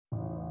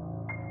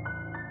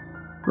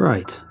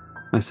Right,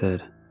 I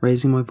said,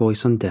 raising my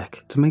voice on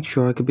deck to make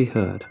sure I could be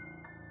heard.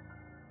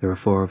 There were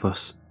 4 of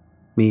us,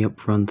 me up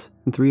front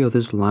and 3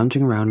 others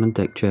lounging around on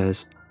deck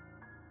chairs.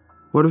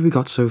 What have we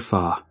got so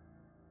far?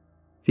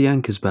 The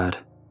anchor's bad,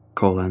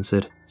 Cole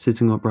answered,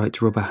 sitting upright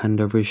to rub a hand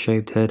over his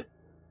shaved head.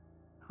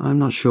 I'm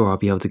not sure I'll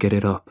be able to get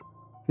it up.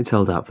 It's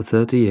held out for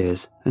 30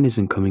 years and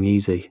isn't coming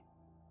easy.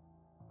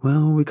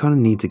 Well, we kind of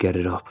need to get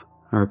it up,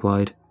 I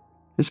replied,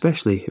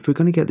 especially if we're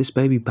going to get this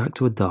baby back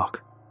to a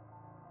dock.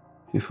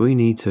 If we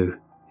need to,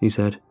 he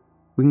said,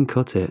 we can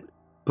cut it,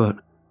 but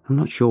I'm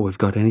not sure we've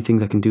got anything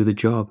that can do the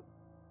job.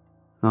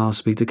 I'll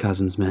speak to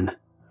Chasm's men,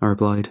 I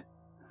replied.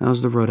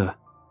 How's the rudder?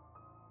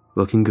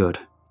 Looking good,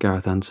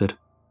 Gareth answered.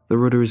 The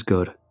rudder is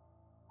good.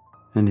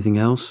 Anything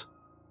else?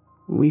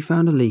 We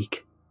found a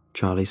leak,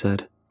 Charlie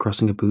said,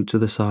 crossing a boot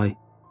with a sigh.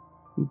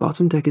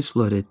 Bottom deck is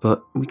flooded,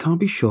 but we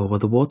can't be sure where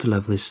the water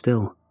level is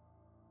still.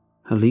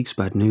 A leak's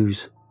bad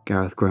news,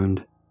 Gareth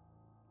groaned.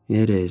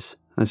 It is,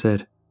 I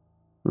said.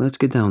 Let's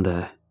get down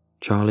there.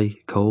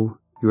 Charlie, Cole,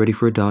 you ready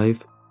for a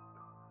dive?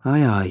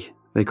 Aye, aye,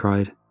 they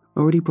cried.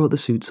 Already brought the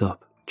suits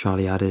up,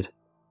 Charlie added.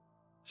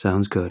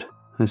 Sounds good,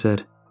 I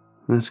said.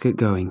 Let's get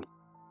going.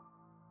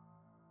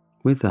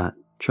 With that,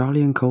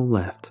 Charlie and Cole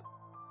left.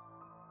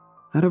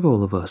 Out of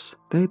all of us,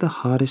 they had the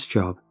hardest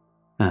job,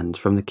 and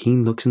from the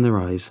keen looks in their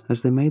eyes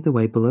as they made their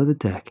way below the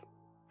deck,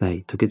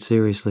 they took it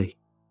seriously.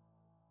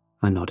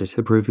 I nodded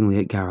approvingly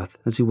at Gareth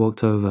as he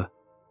walked over.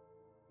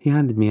 He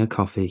handed me a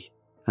coffee,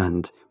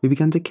 and we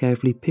began to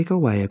carefully pick our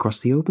way across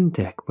the open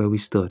deck where we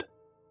stood.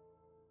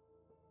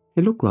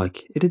 It looked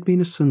like it had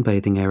been a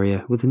sunbathing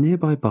area with a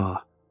nearby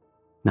bar.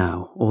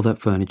 Now all that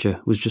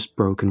furniture was just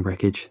broken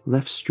wreckage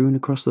left strewn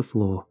across the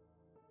floor.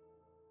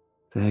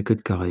 They're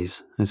good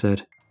guys, I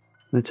said.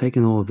 They're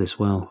taking all of this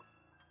well.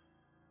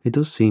 It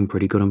does seem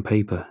pretty good on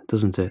paper,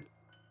 doesn't it?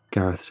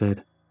 Gareth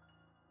said.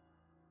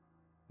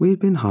 We had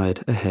been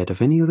hired ahead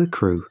of any other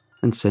crew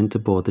and sent to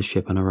board the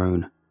ship on our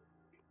own.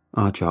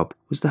 Our job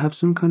was to have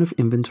some kind of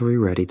inventory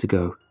ready to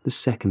go the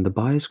second the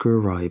buyer's crew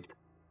arrived.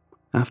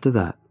 After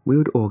that, we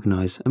would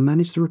organise and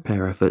manage the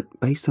repair effort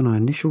based on our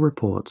initial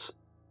reports.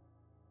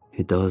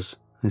 It does,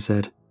 I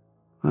said.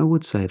 I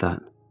would say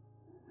that.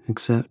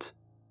 Except...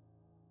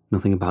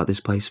 Nothing about this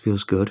place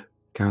feels good,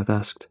 Gareth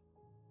asked.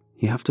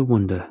 You have to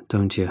wonder,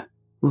 don't you,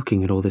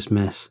 looking at all this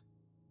mess.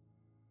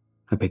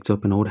 I picked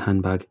up an old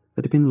handbag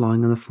that had been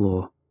lying on the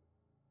floor.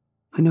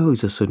 I know it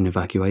was a sudden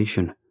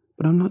evacuation,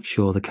 but I'm not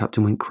sure the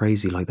captain went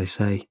crazy like they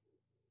say.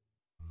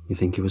 You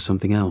think it was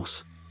something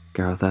else?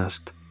 Gareth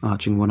asked,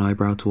 arching one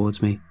eyebrow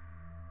towards me.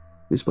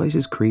 This place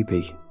is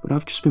creepy, but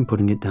I've just been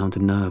putting it down to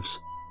nerves.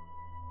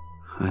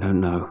 I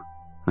don't know,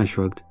 I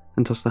shrugged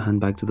and tossed the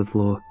handbag to the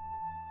floor.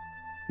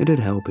 It'd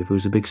help if it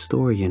was a big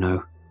story, you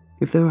know,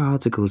 if there were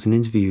articles and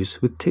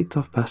interviews with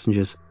ticked-off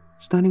passengers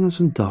standing on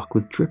some dock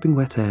with dripping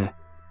wet air,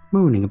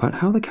 moaning about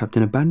how the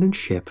captain abandoned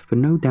ship for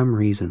no damn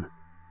reason.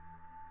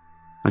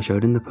 I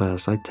showed him the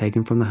purse I'd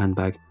taken from the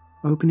handbag,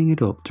 opening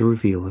it up to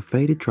reveal a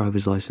faded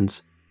driver's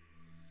license.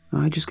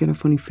 I just get a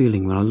funny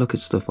feeling when I look at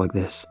stuff like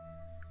this.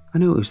 I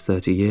know it was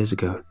 30 years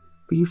ago,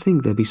 but you'd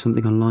think there'd be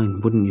something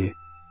online, wouldn't you?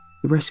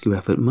 The rescue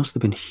effort must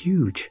have been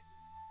huge.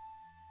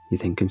 You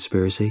think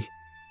conspiracy?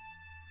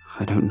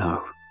 I don't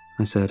know,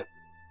 I said.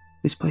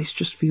 This place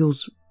just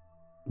feels...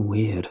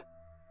 weird.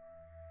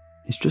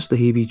 It's just the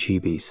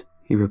heebie-jeebies,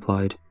 he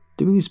replied,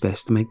 doing his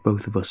best to make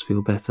both of us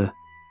feel better.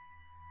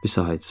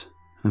 Besides,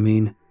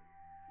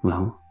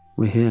 well,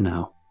 we're here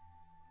now.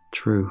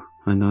 True,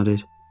 I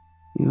nodded.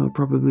 You're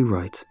probably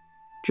right.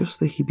 Just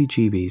the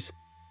heebie-jeebies.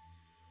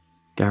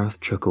 Gareth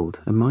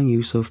chuckled at my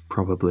use of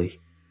probably.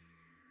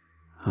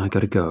 I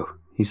gotta go,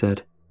 he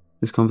said.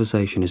 This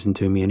conversation isn't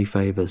doing me any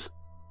favours.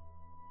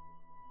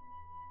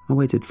 I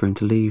waited for him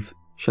to leave,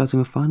 shouting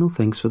a final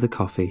thanks for the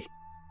coffee.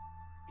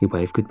 He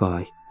waved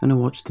goodbye, and I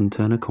watched him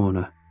turn a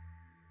corner.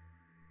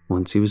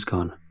 Once he was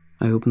gone,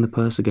 I opened the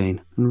purse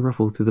again and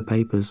ruffled through the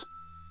papers.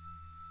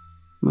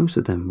 Most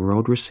of them were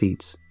old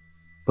receipts,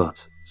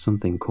 but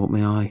something caught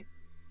my eye.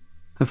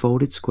 A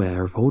folded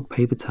square of old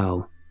paper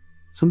towel,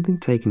 something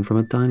taken from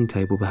a dining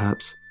table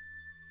perhaps.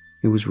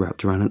 It was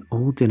wrapped around an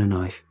old dinner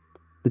knife,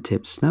 the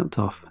tip snapped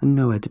off and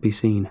nowhere to be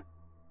seen.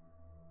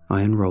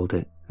 I unrolled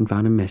it and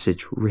found a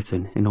message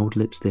written in old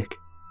lipstick.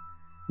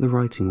 The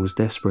writing was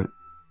desperate,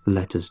 the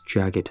letters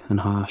jagged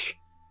and harsh.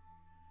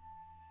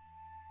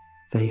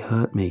 They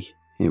hurt me,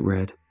 it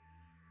read.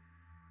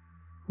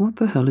 What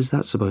the hell is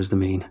that supposed to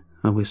mean?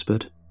 I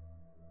whispered.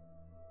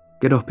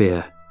 Get up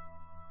here.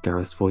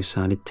 Gareth's voice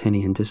sounded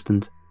tinny and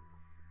distant.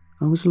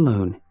 I was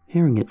alone,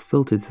 hearing it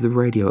filtered through the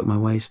radio at my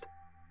waist.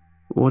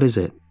 What is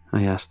it?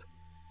 I asked.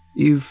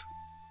 You've...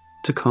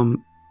 to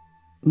come...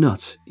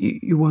 nuts.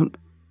 You won't...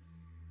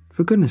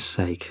 For goodness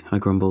sake, I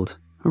grumbled.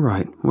 All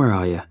right, where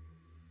are you?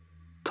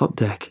 Top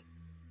deck.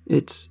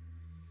 It's...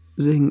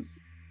 Zing...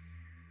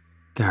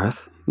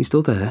 Gareth, you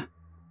still there?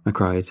 I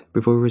cried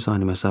before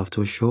resigning myself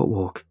to a short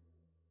walk.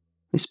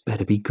 This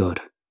better be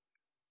good.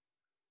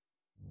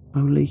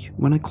 Only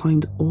when I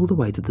climbed all the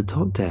way to the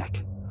top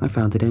deck, I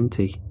found it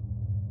empty.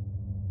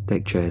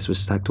 Deck chairs were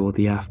stacked toward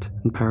the aft,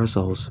 and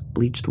parasols,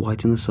 bleached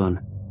white in the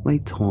sun, lay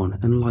torn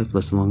and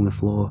lifeless along the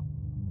floor.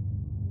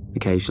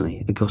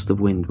 Occasionally, a gust of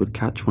wind would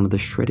catch one of the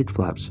shredded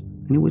flaps,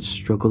 and it would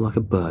struggle like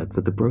a bird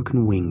with a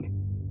broken wing,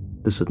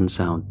 the sudden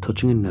sound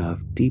touching a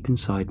nerve deep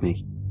inside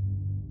me.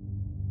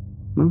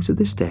 Most of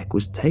this deck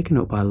was taken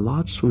up by a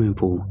large swimming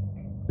pool,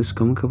 the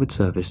scum-covered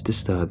surface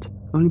disturbed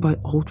only by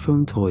old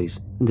foam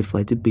toys and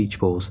deflated beach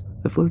balls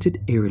that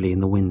floated eerily in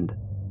the wind.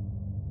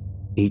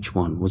 Each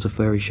one was a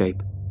furry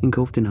shape,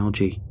 engulfed in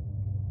algae,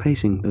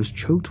 pacing those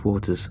choked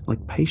waters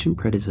like patient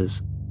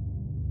predators.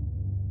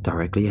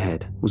 Directly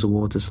ahead was a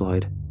water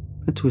slide,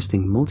 a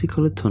twisting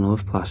multicolored tunnel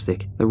of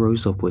plastic that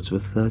rose upwards for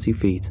 30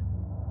 feet.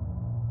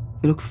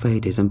 It looked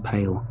faded and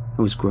pale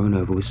and was grown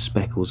over with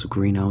speckles of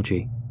green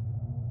algae.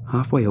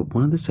 Halfway up,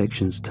 one of the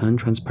sections turned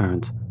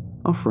transparent,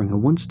 offering a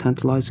once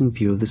tantalizing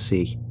view of the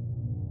sea.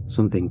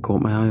 Something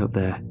caught my eye up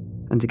there,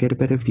 and to get a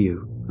better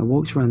view, I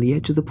walked around the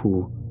edge of the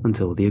pool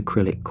until the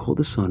acrylic caught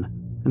the sun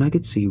and I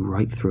could see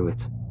right through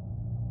it.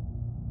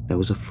 There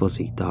was a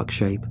fuzzy, dark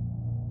shape,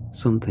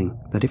 something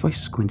that if I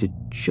squinted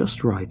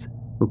just right,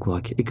 looked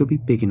like it could be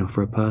big enough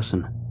for a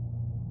person.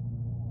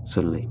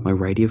 Suddenly, my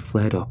radio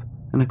flared up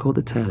and I caught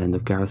the tail end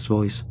of Gareth's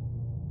voice.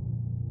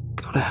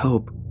 "Gotta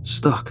help,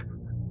 stuck,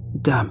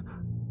 damn."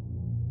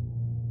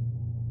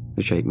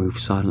 The shape moved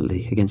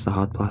silently against the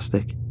hard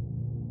plastic.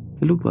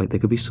 It looked like there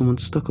could be someone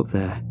stuck up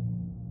there.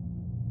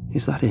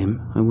 Is that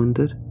him? I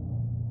wondered.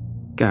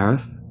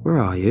 "Gareth, where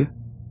are you?"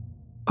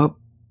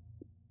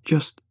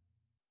 Just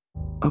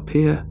up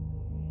here."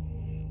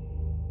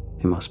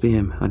 It must be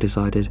him, I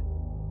decided,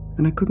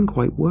 and I couldn't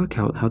quite work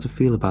out how to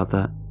feel about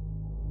that.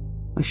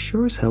 I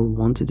sure as hell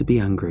wanted to be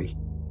angry.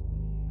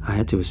 I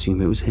had to assume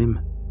it was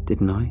him,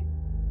 didn't I?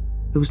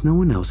 There was no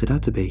one else it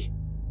had to be,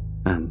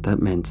 and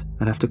that meant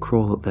I'd have to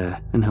crawl up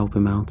there and help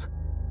him out.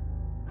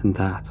 And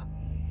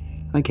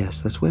I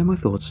guess that's where my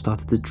thoughts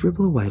started to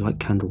dribble away like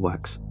candle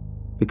wax,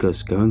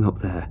 because going up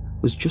there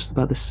was just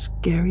about the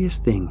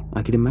scariest thing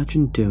I could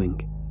imagine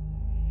doing.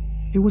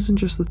 It wasn't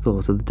just the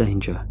thought of the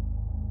danger,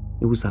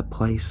 it was that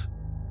place.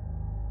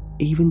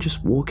 Even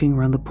just walking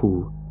around the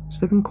pool,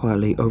 stepping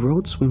quietly over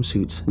old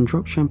swimsuits and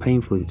dropped champagne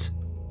flutes,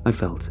 I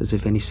felt as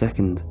if any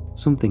second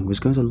something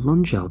was going to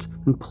lunge out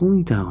and pull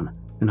me down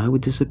and I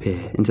would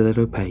disappear into that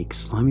opaque,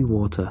 slimy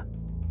water.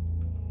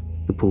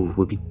 The pool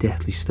would be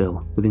deathly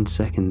still within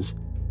seconds,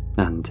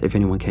 and if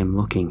anyone came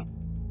looking,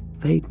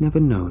 they'd never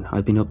known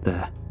I'd been up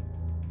there.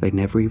 They'd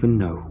never even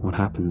know what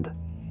happened.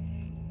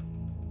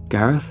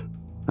 "Gareth,"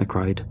 I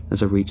cried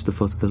as I reached the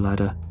foot of the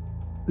ladder.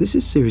 "This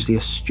is seriously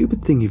a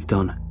stupid thing you've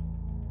done."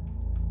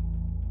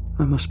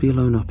 I must be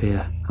alone up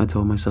here, I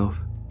told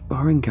myself,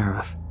 barring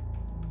Gareth.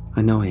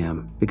 I know I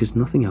am, because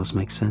nothing else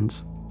makes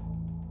sense.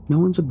 No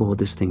one's aboard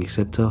this thing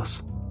except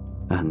us,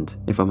 and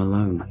if I'm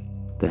alone,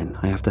 then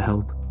I have to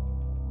help.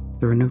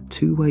 There are no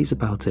two ways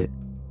about it.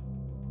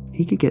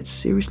 He could get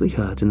seriously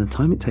hurt in the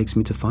time it takes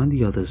me to find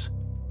the others.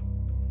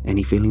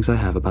 Any feelings I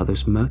have about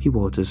those murky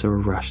waters are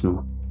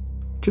irrational,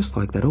 just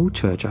like that old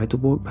church I had to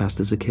walk past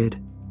as a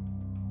kid.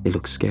 It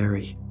looked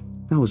scary,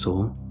 that was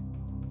all.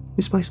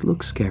 This place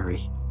looks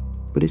scary,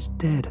 but it's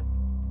dead,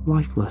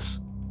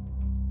 lifeless,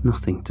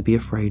 nothing to be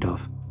afraid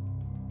of.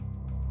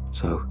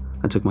 So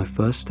I took my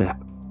first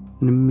step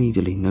and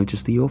immediately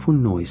noticed the awful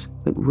noise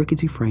that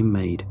rickety frame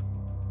made.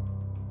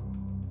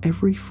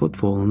 Every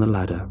footfall on the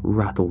ladder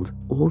rattled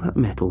all that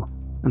metal,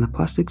 and the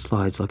plastic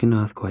slides like an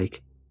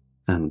earthquake,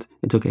 and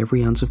it took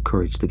every ounce of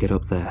courage to get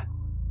up there.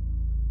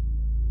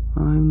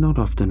 I'm not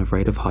often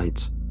afraid of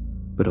heights,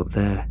 but up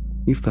there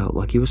you felt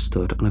like you were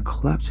stood on a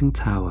collapsing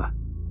tower.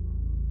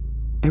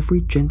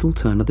 Every gentle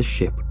turn of the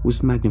ship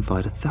was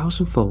magnified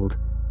 1,000-fold,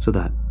 so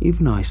that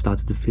even I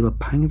started to feel a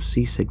pang of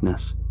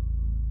seasickness.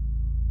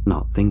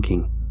 Not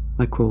thinking,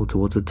 I crawled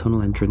towards the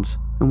tunnel entrance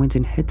and went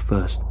in head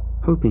first,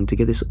 hoping to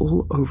get this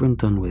all over and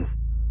done with.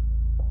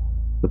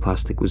 The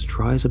plastic was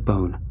dry as a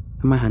bone,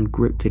 and my hand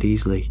gripped it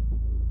easily,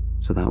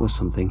 so that was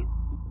something.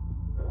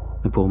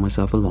 I pulled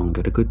myself along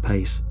at a good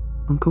pace,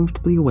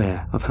 uncomfortably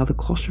aware of how the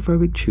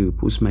claustrophobic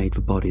tube was made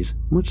for bodies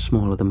much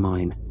smaller than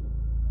mine.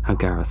 How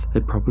Gareth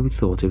had probably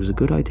thought it was a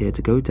good idea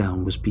to go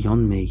down was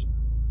beyond me,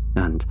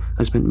 and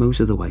I spent most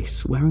of the way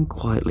swearing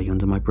quietly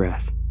under my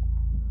breath.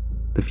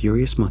 The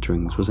furious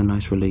mutterings was a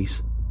nice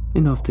release,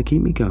 enough to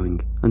keep me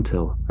going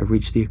until I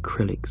reached the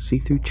acrylic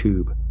see-through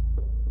tube.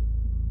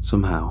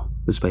 Somehow,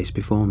 the space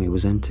before me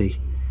was empty.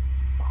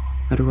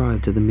 I'd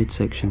arrived at the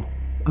midsection,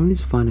 only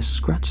to find a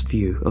scratched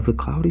view of the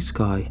cloudy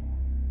sky.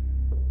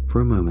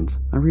 For a moment,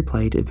 I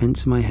replayed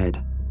events in my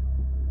head.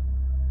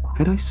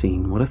 Had I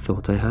seen what I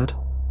thought I had?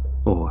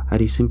 Or had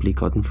he simply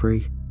gotten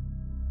free?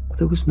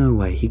 There was no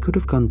way he could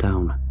have gone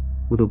down.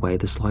 With the way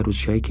the slide was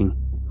shaking,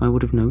 I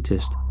would have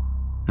noticed,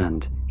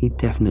 and he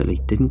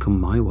definitely didn't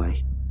come my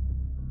way.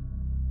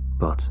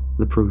 But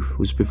the proof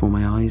was before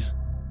my eyes.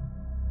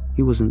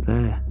 He wasn't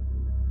there.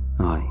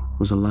 I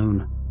was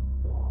alone.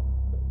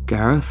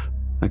 "Gareth,"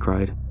 I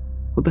cried,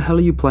 "what the hell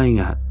are you playing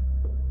at?"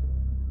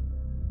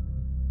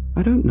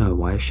 I don't know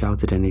why I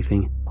shouted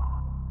anything.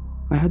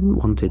 I hadn't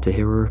wanted to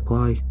hear a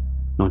reply,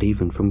 not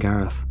even from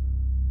Gareth.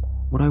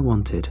 What I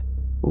wanted,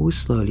 what was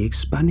slowly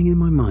expanding in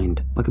my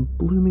mind like a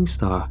blooming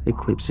star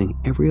eclipsing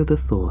every other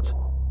thought,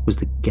 was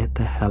to get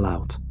the hell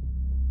out.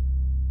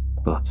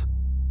 But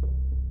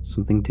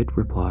something did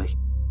reply.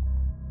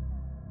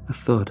 A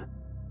thud,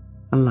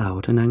 a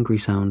loud and angry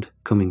sound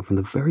coming from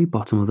the very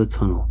bottom of the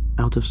tunnel,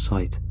 out of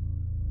sight.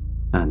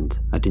 And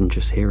I didn't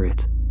just hear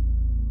it.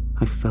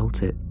 I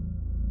felt it.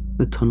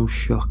 The tunnel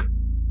shook,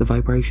 the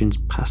vibrations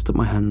passed up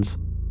my hands.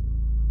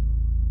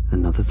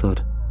 Another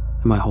thud,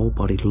 and my whole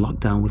body locked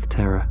down with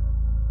terror.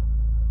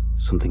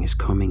 Something is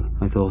coming,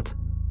 I thought.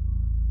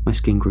 My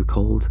skin grew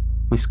cold,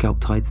 my scalp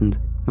tightened,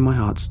 and my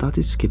heart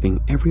started skipping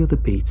every other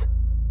beat.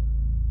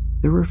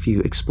 There were a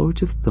few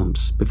explorative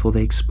thumps before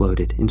they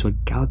exploded into a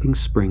galloping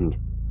spring,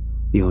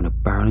 the owner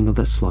barreling up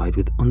that slide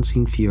with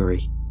unseen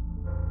fury.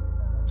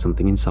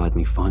 Something inside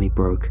me finally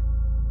broke.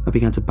 I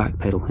began to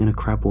backpedal in a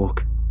crab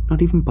walk,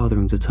 not even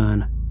bothering to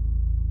turn.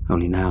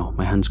 Only now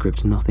my hands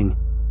gripped nothing.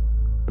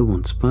 The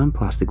once firm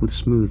plastic was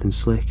smooth and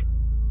slick,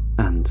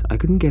 and I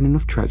couldn't get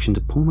enough traction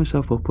to pull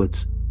myself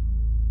upwards.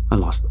 I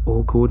lost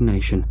all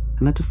coordination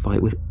and had to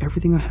fight with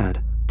everything I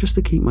had just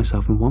to keep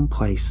myself in one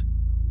place,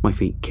 my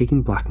feet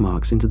kicking black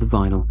marks into the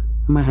vinyl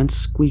and my hands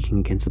squeaking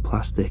against the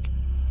plastic.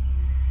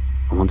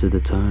 I wanted to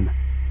turn,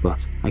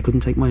 but I couldn't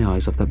take my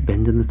eyes off that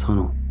bend in the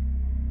tunnel.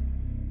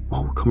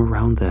 What will come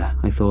around there,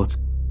 I thought.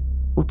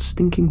 What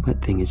stinking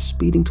wet thing is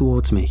speeding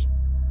towards me?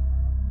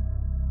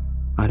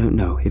 I don't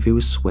know if it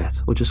was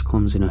sweat or just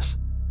clumsiness,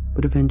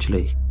 but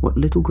eventually what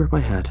little grip I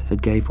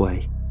had gave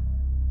way.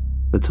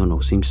 The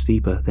tunnel seemed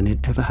steeper than it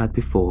ever had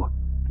before,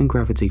 and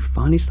gravity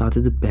finally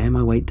started to bear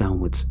my weight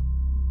downwards.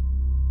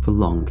 For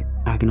long,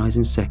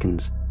 agonizing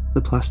seconds,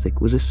 the plastic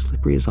was as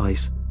slippery as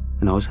ice,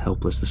 and I was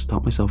helpless to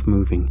stop myself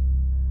moving.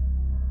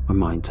 My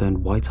mind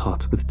turned white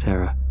hot with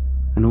terror,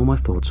 and all my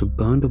thoughts were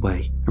burned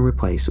away and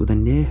replaced with a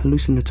near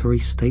hallucinatory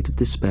state of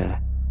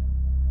despair.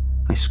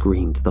 I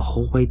screamed the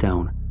whole way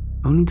down,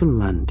 only to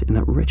land in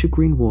that wretched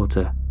green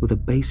water with a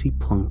bassy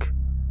plunk,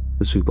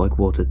 the soup-like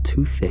water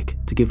too thick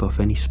to give off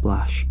any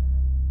splash.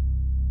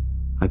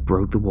 I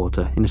broke the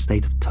water in a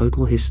state of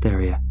total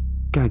hysteria,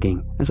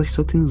 gagging as I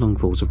sucked in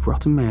lungfuls of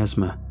rotten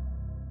miasma.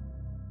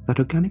 That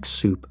organic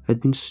soup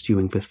had been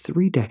stewing for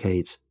 3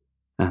 decades,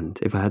 and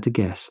if I had to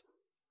guess,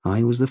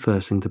 I was the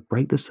first thing to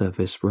break the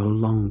surface for a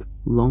long,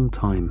 long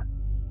time.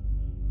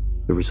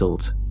 The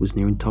result was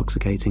near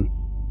intoxicating,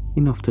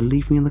 enough to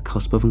leave me on the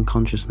cusp of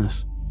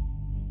unconsciousness.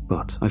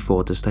 But I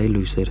fought to stay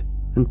lucid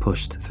and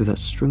pushed through that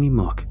stringy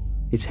muck,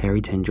 its hairy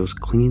tendrils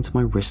clinging to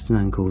my wrists and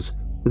ankles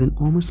with an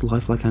almost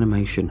lifelike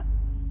animation,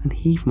 and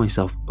heaved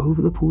myself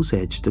over the pool's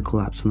edge to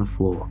collapse on the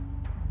floor.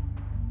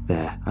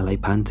 There I lay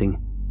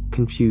panting,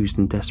 confused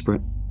and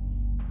desperate,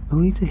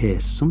 only to hear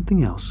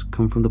something else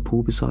come from the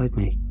pool beside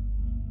me.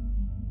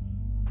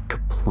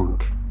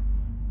 Kaplunk.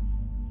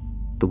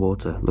 The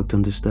water looked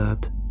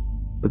undisturbed,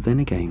 but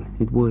then again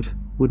it would,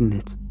 wouldn't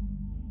it?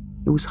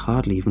 It was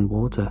hardly even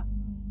water,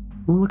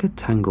 more like a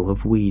tangle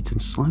of weeds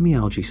and slimy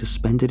algae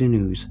suspended in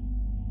ooze.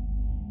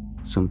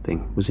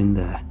 Something was in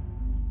there.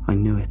 I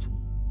knew it.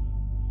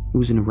 It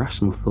was an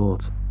irrational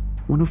thought,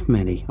 one of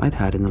many I'd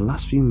had in the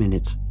last few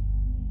minutes,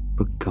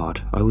 but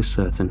God, I was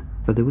certain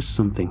that there was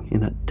something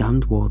in that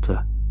damned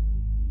water.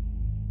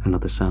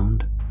 Another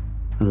sound,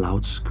 a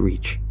loud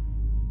screech,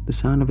 the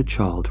sound of a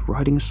child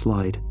riding a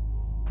slide.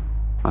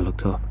 I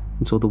looked up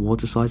and saw the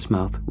waterslide's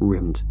mouth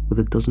rimmed with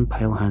a dozen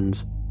pale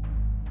hands.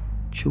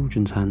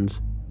 Children's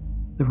hands,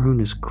 their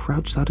owners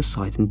crouched out of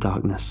sight in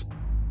darkness.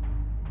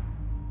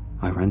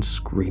 I ran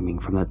screaming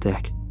from that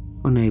deck,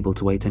 unable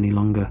to wait any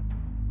longer,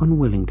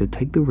 unwilling to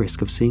take the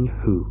risk of seeing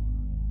who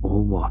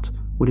or what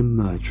would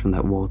emerge from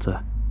that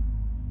water.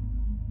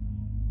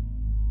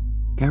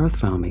 Gareth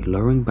found me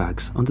lowering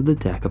bags onto the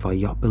deck of our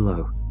yacht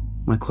below,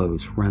 my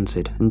clothes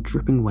rancid and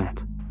dripping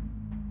wet.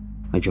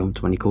 I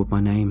jumped when he called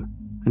my name,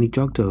 and he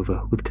jogged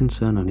over with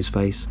concern on his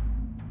face.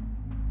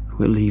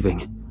 "We're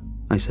leaving,"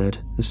 I said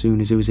as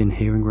soon as he was in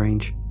hearing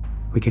range.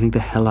 "We're getting the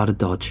hell out of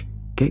Dodge.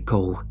 Get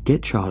Cole,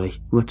 get Charlie,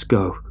 let's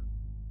go."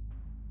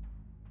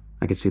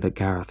 I could see that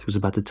Gareth was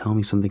about to tell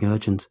me something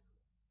urgent,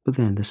 but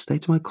then the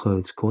state of my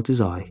clothes caught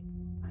his eye,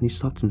 and he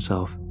stopped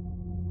himself.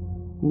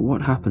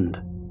 "What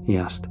happened?" he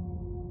asked.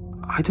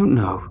 "I don't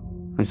know,"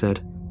 I said.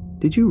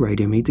 "Did you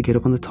radio me to get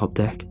up on the top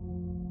deck?"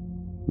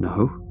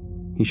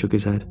 "No," he shook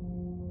his head.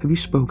 "Have you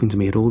spoken to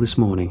me at all this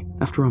morning,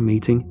 after our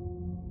meeting?"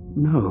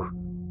 "No."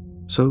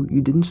 "So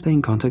you didn't stay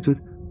in contact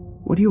with...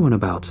 What are you on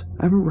about?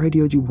 I haven't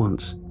radioed you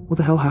once. What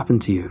the hell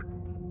happened to you?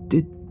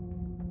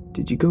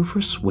 Did you go for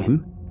a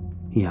swim?"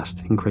 he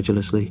asked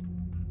incredulously.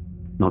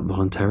 "Not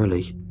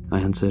voluntarily," I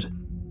answered.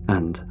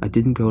 "And I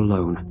didn't go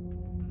alone."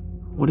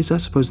 "What is that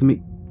supposed to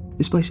mean?"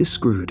 "This place is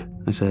screwed,"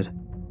 I said.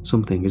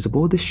 "Something is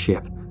aboard this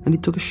ship, and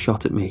it took a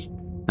shot at me,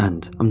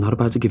 and I'm not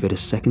about to give it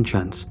a second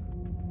chance.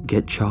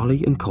 Get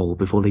Charlie and Cole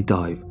before they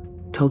dive.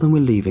 Tell them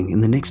we're leaving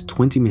in the next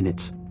 20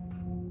 minutes.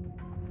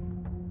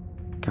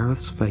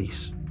 Gareth's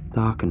face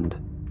darkened.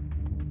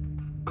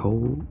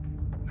 "Cole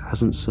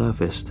hasn't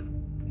surfaced,"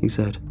 he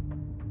said.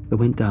 "They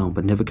went down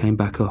but never came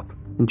back up,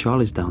 and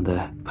Charlie's down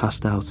there,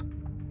 passed out.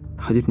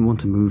 I didn't want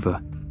to move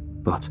her,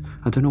 but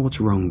I don't know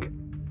what's wrong.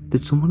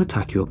 Did someone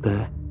attack you up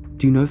there?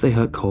 Do you know if they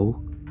hurt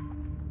Cole?"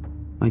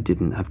 I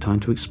didn't have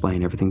time to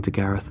explain everything to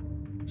Gareth,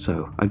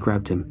 so I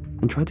grabbed him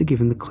and tried to give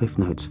him the cliff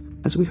notes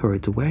as we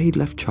hurried to where he'd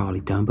left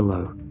Charlie down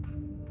below.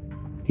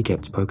 He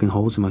kept poking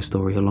holes in my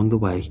story along the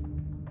way,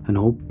 and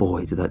oh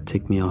boy did that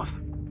tick me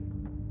off.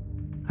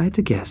 I had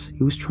to guess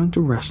he was trying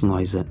to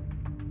rationalize it,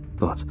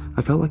 but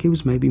I felt like he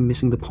was maybe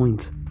missing the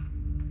point.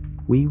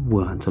 We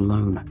weren't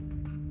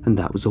alone, and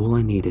that was all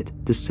I needed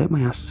to set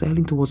my ass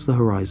sailing towards the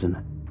horizon.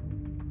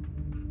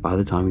 By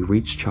the time we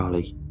reached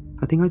Charlie,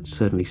 I think I'd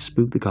certainly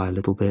spooked the guy a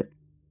little bit.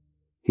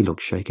 He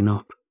looked shaken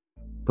up,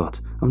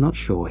 but I'm not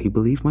sure he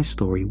believed my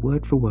story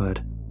word for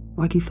word,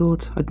 like he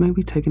thought I'd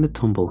maybe taken a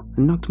tumble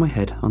and knocked my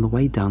head on the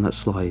way down that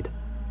slide.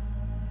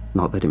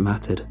 Not that it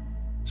mattered,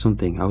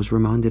 something I was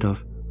reminded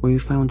of when we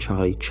found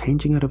Charlie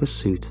changing out of a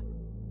suit.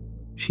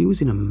 She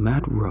was in a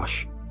mad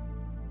rush.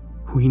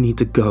 "We need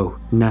to go,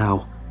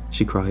 now,"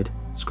 she cried,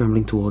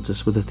 scrambling towards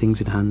us with the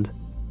things in hand.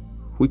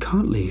 "We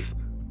can't leave,"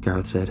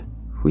 Gareth said.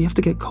 "We have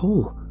to get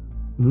Cole."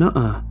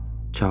 "Nuh-uh,"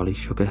 Charlie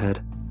shook her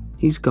head.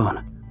 "He's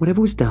gone.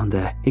 Whatever was down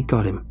there, it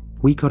got him.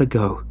 We gotta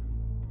go."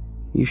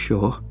 "You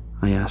sure?"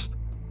 I asked.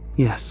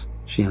 "Yes,"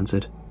 she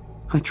answered.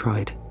 "I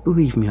tried.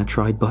 Believe me, I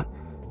tried, but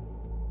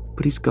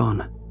he's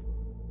gone."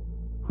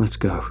 "Let's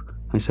go,"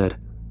 I said.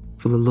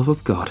 "For the love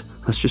of God,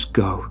 let's just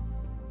go."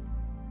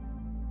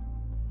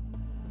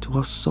 To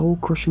our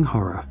soul-crushing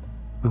horror,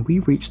 when we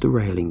reached the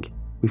railing,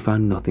 we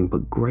found nothing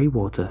but grey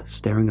water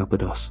staring up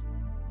at us.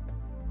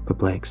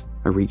 Perplexed,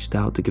 I reached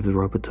out to give the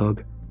rope a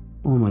tug,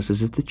 almost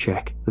as if to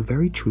check the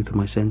very truth of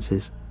my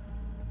senses.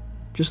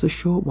 Just a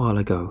short while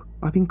ago,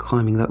 I'd been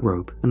climbing that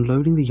rope and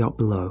loading the yacht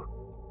below.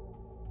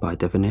 By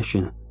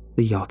definition,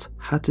 the yacht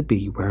had to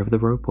be wherever the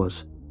rope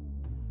was.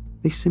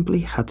 They simply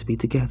had to be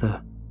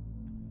together.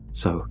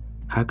 So,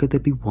 how could there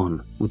be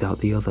one without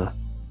the other?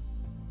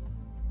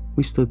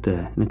 We stood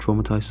there in a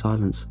traumatized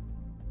silence,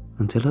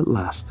 until at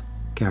last,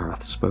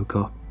 Gareth spoke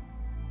up.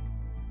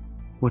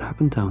 "What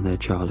happened down there,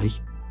 Charlie?"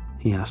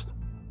 he asked.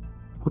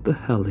 "What the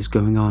hell is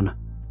going on?"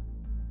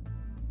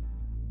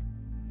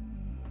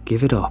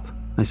 "Give it up,"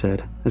 I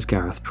said, as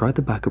Gareth tried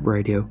the backup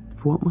radio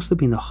for what must have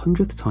been the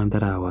 100th time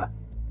that hour.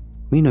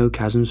 "We know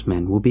Chasm's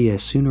men will be here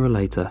sooner or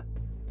later."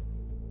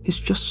 "It's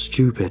just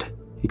stupid,"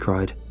 he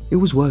cried. "It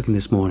was working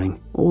this morning,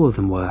 all of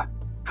them were.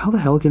 How the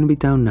hell can it be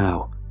down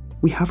now?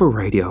 We have a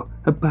radio,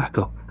 a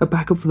backup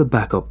for the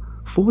backup,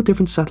 4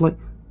 different satellite—"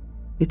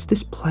 "It's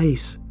this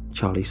place,"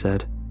 Charlie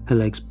said, her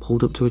legs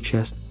pulled up to her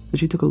chest as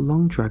she took a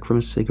long drag from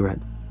a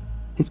cigarette.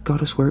 "It's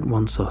got us where it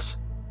wants us."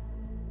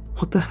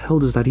 "What the hell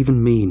does that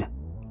even mean?"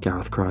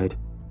 Gareth cried.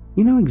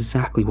 "You know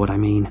exactly what I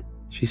mean,"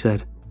 she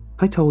said.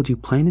 "I told you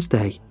plain as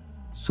day.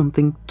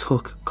 Something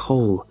took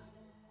Cole.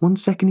 One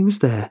second he was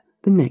there,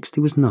 the next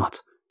he was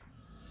not."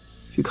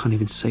 "You can't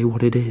even say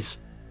what it is,"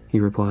 he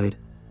replied.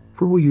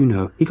 "For all you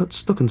know, he got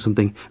stuck on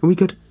something and we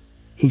could—"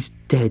 "He's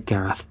dead,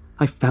 Gareth.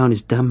 I found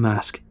his damn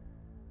mask."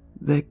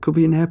 "There could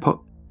be an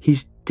airport—"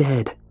 "He's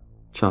dead,"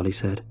 Charlie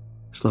said,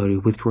 slowly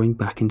withdrawing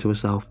back into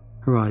herself,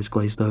 her eyes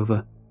glazed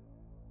over.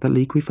 "That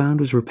leak we found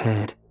was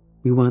repaired.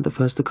 We weren't the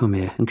first to come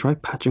here and try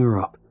patching her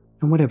up,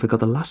 and whatever got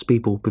the last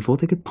people before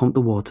they could pump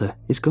the water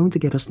is going to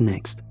get us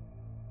next."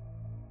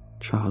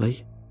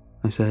 "Charlie,"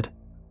 I said,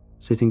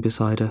 sitting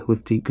beside her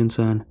with deep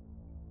concern.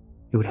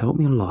 "It would help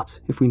me a lot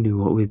if we knew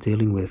what we were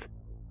dealing with.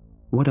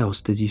 What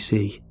else did you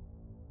see?"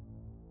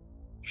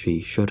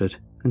 She shuddered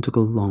and took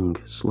a long,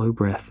 slow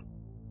breath.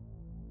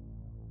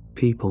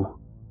 "People,"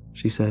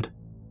 she said.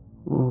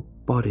 "Or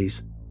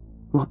bodies.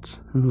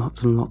 Lots and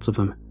lots and lots of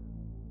them.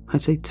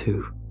 I'd say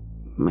 2,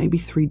 maybe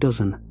 3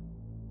 dozen.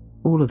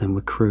 All of them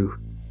were crew.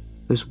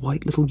 Those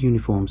white little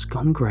uniforms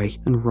gone grey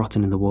and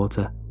rotten in the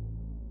water.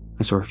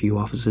 I saw a few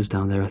officers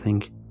down there, I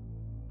think.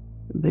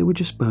 They were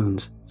just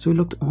bones, so it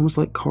looked almost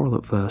like coral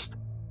at first,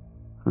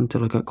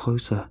 until I got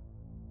closer.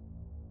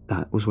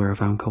 That was where I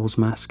found Cole's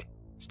mask,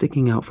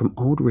 sticking out from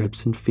old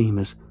ribs and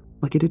femurs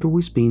like it had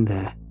always been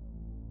there.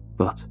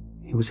 But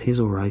it was his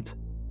all right.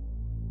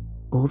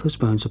 All those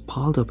bones were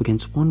piled up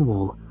against one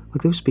wall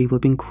like those people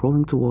had been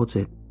crawling towards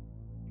it.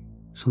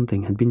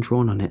 Something had been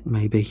drawn on it,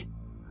 maybe.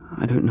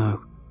 I don't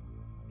know.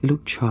 It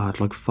looked charred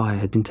like fire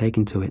had been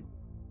taken to it.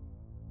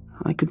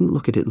 I couldn't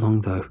look at it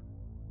long though.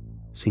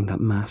 Seeing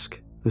that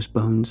mask, those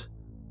bones,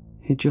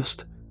 it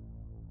just...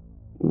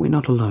 We're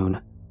not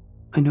alone.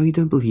 I know you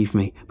don't believe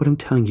me, but I'm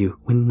telling you,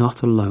 we're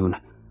not alone.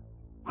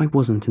 I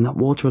wasn't in that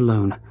water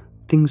alone.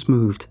 Things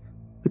moved.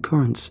 The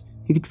currents,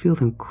 you could feel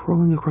them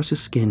crawling across your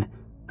skin,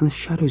 and the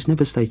shadows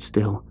never stayed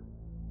still.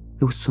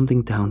 There was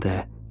something down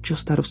there,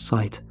 just out of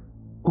sight.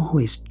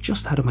 Always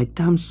just out of my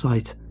damn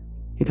sight.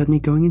 It had me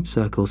going in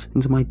circles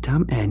until my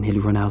damn air nearly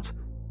ran out.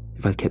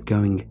 If I'd kept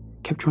going,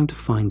 kept trying to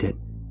find it,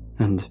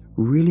 and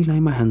really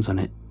lay my hands on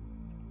it,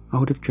 I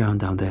would have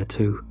drowned down there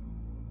too.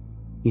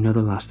 You know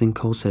the last thing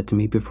Cole said to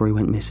me before he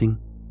went missing,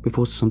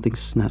 before something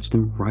snatched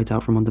him right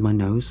out from under my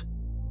nose?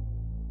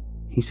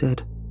 He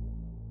said,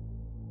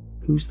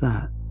 "Who's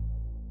that?"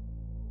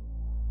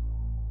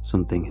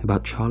 Something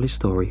about Charlie's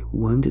story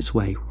wormed its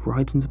way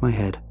right into my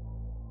head.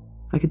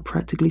 I could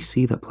practically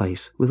see that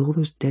place with all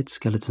those dead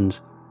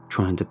skeletons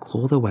trying to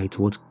claw their way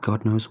towards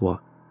God knows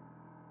what.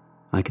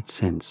 I could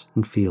sense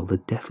and feel the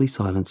deathly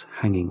silence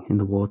hanging in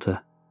the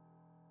water.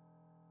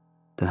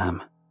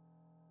 Damn,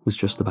 was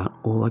just about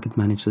all I could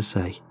manage to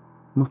say,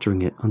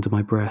 muttering it under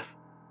my breath.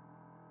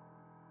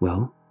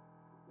 Well,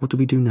 what do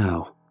we do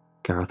now?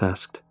 Gareth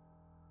asked.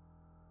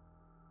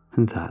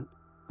 And that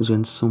was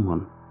when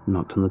someone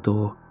knocked on the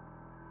door.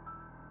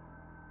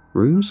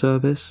 Room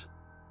service.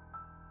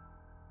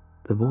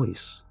 The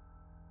voice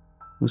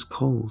was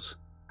Cole's.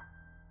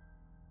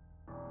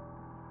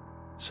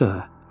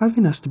 Sir, I've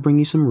been asked to bring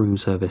you some room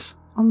service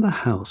on the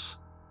house.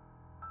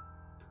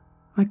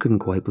 I couldn't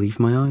quite believe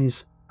my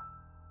eyes.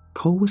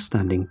 Cole was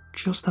standing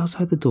just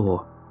outside the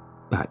door,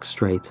 back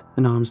straight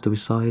and arms to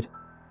his side.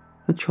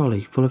 A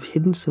trolley full of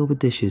hidden silver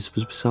dishes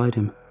was beside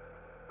him.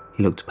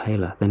 He looked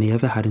paler than he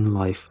ever had in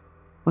life,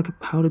 like a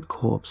powdered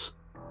corpse.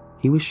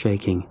 He was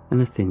shaking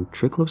and a thin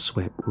trickle of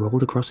sweat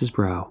rolled across his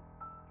brow,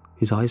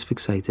 his eyes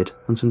fixated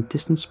on some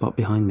distant spot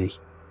behind me.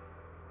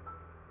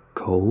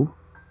 Cole?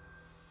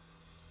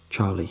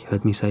 Charlie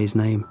heard me say his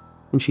name,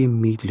 and she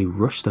immediately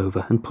rushed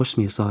over and pushed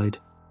me aside.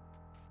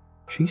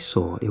 She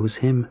saw it was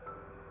him.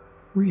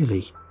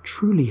 Really,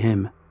 truly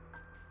him.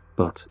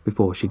 But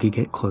before she could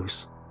get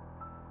close,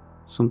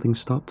 something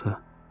stopped her.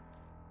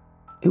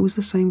 It was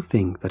the same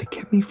thing that had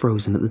kept me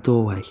frozen at the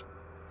doorway.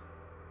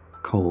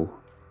 Cole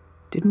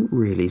didn't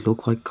really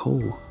look like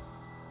Cole.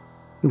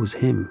 It was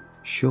him,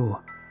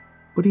 sure,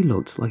 but he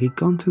looked like he'd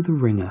gone through the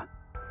ringer,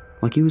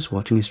 like he was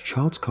watching his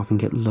child's coffin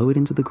get lowered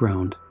into the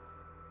ground.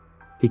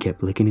 He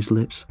kept licking his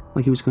lips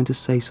like he was going to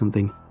say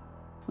something,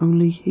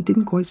 only he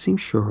didn't quite seem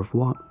sure of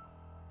what.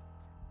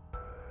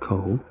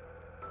 Cole,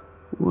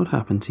 what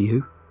happened to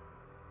you?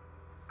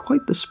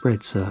 Quite the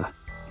spread, sir,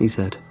 he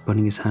said,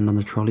 putting his hand on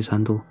the trolley's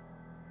handle.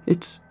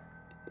 It's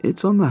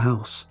on the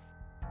house.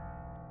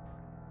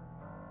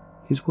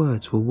 His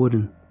words were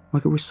wooden,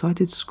 like a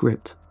recited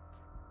script.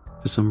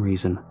 For some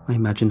reason, I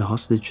imagined a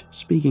hostage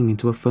speaking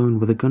into a phone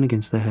with a gun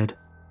against their head.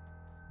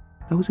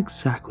 That was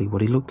exactly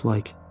what he looked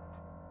like.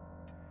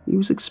 He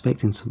was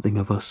expecting something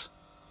of us,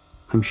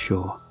 I'm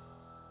sure,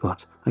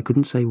 but I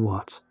couldn't say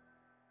what.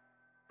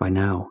 By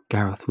now,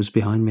 Gareth was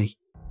behind me,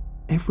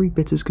 every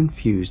bit as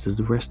confused as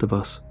the rest of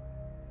us.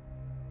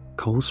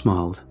 Cole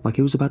smiled like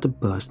he was about to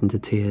burst into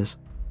tears,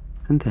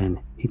 and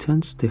then he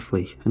turned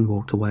stiffly and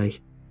walked away.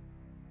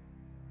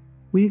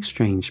 We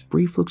exchanged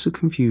brief looks of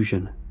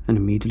confusion and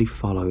immediately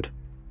followed,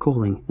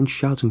 calling and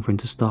shouting for him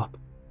to stop,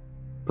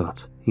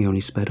 but he only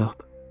sped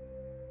up.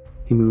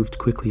 He moved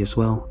quickly as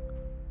well.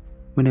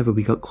 Whenever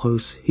we got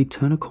close, he'd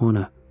turn a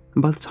corner,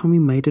 and by the time we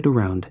made it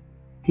around,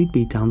 he'd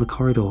be down the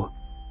corridor.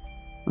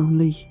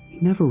 Only he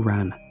never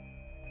ran.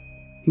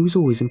 He was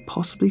always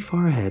impossibly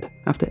far ahead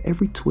after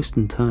every twist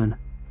and turn.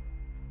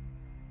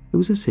 It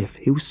was as if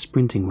he was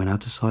sprinting when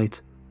out of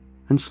sight,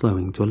 and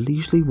slowing to a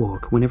leisurely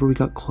walk whenever we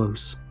got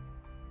close.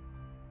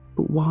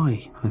 But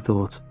why, I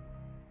thought.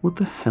 What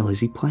the hell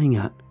is he playing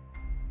at?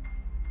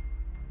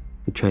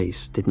 The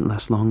chase didn't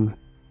last long.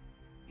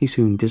 He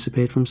soon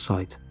disappeared from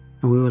sight,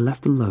 and we were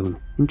left alone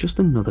in just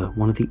another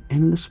one of the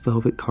endless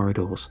velvet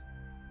corridors.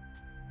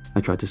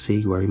 I tried to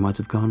see where he might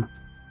have gone,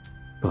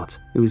 but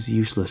it was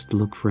useless to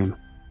look for him.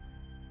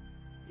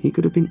 He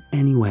could have been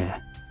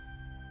anywhere.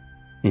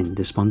 In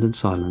despondent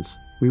silence,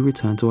 we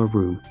returned to our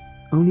room,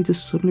 only to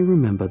suddenly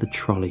remember the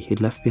trolley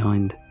he'd left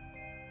behind.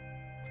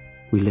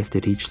 We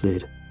lifted each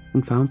lid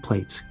and found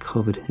plates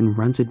covered in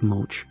rancid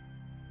mulch,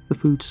 the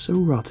food so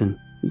rotten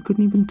you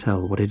couldn't even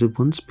tell what it had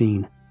once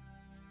been.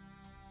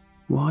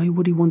 Why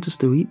would he want us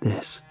to eat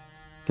this?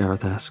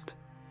 Gareth asked.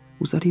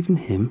 Was that even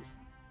him?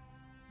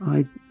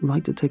 I'd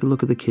like to take a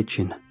look at the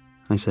kitchen,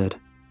 I said.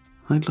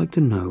 I'd like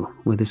to know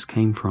where this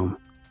came from.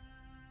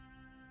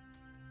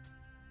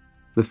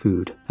 The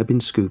food had been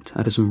scooped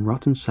out of some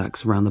rotten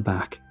sacks around the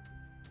back.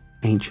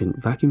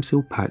 Ancient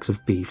vacuum-sealed packs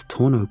of beef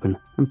torn open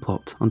and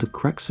plopped onto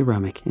cracked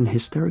ceramic in a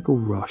hysterical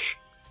rush.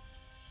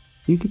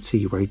 You could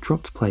see where he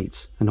dropped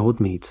plates and old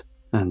meat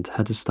and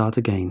had to start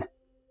again.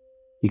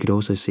 You could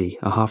also see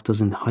a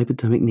half-dozen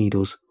hypodermic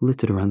needles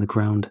littered around the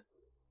ground,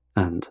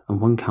 and on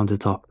one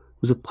countertop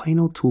was a plain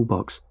old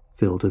toolbox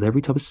filled with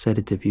every type of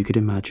sedative you could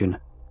imagine.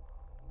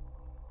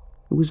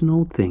 It was an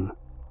old thing,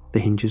 the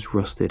hinges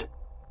rusted,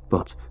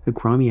 but a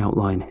grimy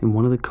outline in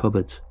one of the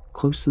cupboards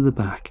close to the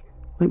back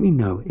let me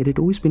know it had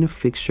always been a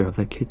fixture of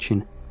that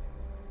kitchen.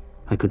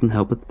 I couldn't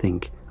help but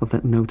think of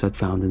that note I'd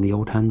found in the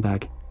old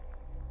handbag.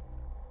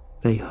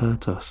 They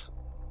hurt us.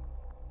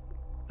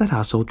 That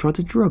asshole tried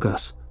to drug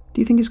us.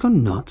 Do you think he's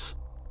gone nuts?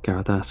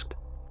 Gareth asked.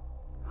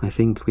 I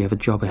think we have a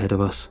job ahead of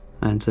us,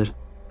 I answered.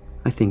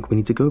 I think we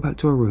need to go back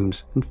to our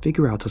rooms and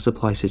figure out our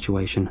supply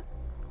situation.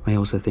 I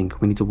also think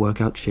we need to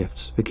work out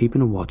shifts for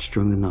keeping a watch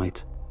during the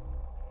night.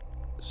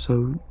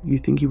 So, you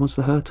think he wants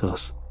to hurt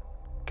us?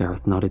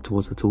 Gareth nodded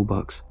towards the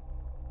toolbox.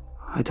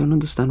 I don't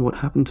understand what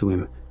happened to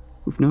him.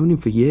 We've known him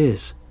for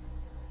years.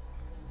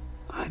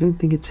 I don't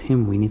think it's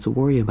him we need to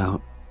worry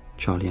about,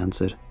 Charlie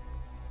answered.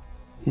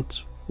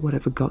 It's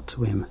whatever got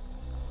to him.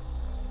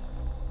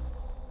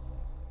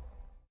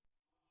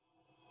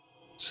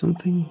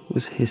 Something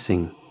was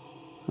hissing.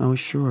 I was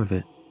sure of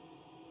it.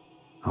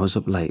 I was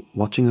up late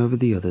watching over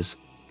the others,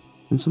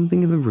 and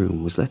something in the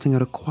room was letting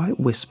out a quiet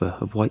whisper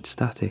of white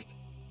static.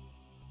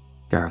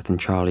 Gareth and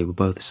Charlie were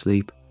both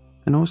asleep,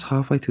 and I was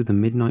halfway through the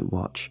midnight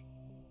watch.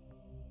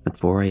 At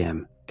 4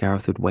 AM,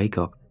 Gareth would wake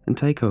up and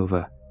take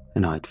over,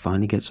 and I'd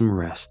finally get some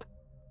rest.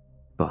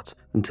 But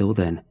until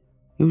then,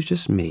 it was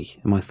just me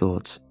and my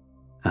thoughts,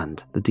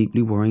 and the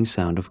deeply worrying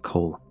sound of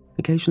Cole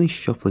occasionally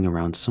shuffling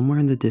around somewhere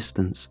in the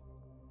distance.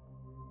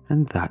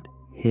 And that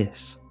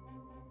hiss.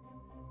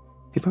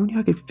 If only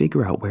I could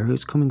figure out where it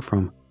was coming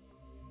from.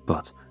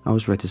 But I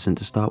was reticent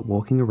to start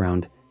walking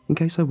around in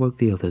case I woke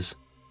the others.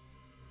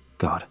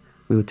 God,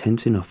 we were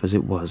tense enough as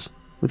it was,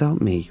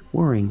 without me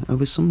worrying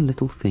over some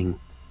little thing.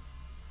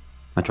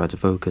 I tried to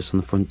focus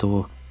on the front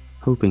door,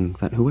 hoping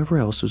that whoever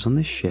else was on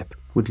this ship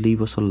would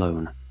leave us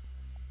alone.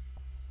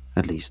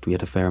 At least we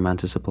had a fair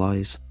amount of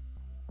supplies.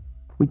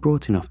 We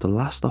brought enough to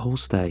last the whole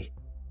stay,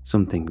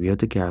 something we owed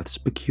to Gareth's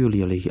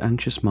peculiarly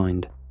anxious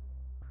mind.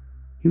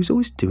 He was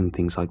always doing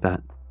things like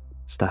that,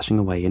 stashing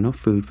away enough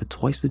food for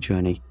twice the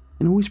journey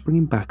and always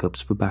bringing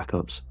backups for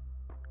backups.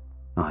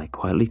 I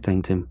quietly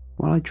thanked him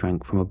while I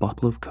drank from a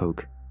bottle of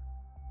Coke.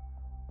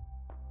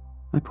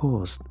 I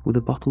paused with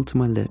a bottle to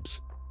my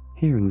lips,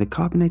 hearing the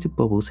carbonated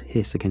bubbles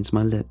hiss against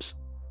my lips.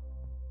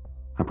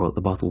 I brought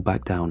the bottle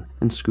back down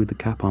and screwed the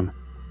cap on.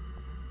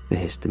 The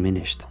hiss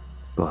diminished,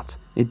 but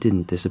it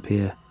didn't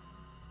disappear,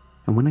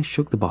 and when I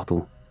shook the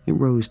bottle, it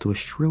rose to a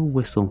shrill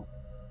whistle.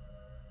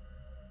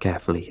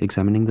 Carefully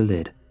examining the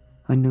lid,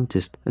 I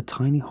noticed a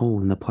tiny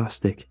hole in the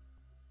plastic.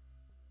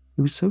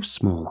 It was so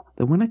small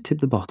that when I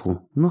tipped the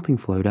bottle, nothing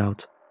flowed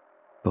out,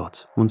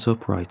 but once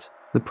upright,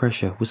 the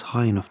pressure was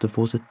high enough to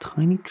force a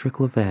tiny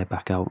trickle of air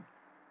back out.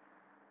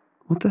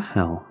 "What the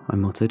hell?" I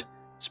muttered,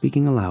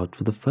 speaking aloud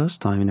for the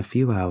first time in a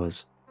few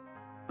hours.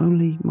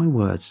 Only my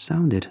words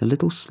sounded a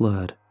little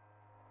slurred,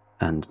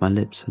 and my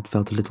lips had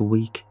felt a little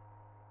weak.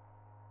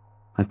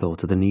 I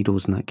thought of the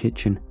needles in that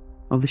kitchen,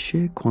 of the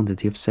sheer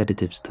quantity of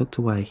sedatives tucked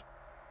away.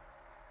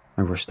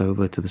 I rushed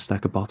over to the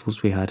stack of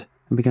bottles we had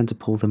and began to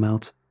pull them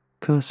out,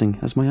 cursing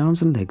as my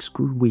arms and legs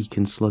grew weak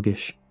and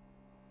sluggish.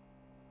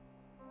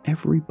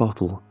 Every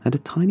bottle had a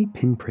tiny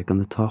pinprick on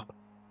the top.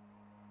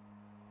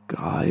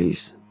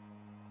 "Guys,"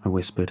 I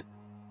whispered,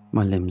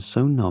 my limbs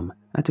so numb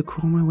I had to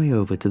crawl my way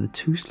over to the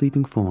two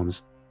sleeping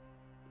forms.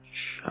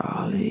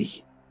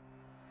 "Charlie."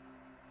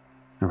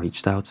 I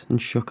reached out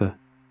and shook her,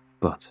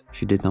 but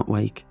she did not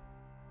wake.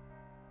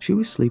 She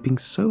was sleeping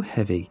so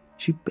heavy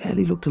she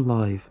barely looked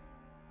alive.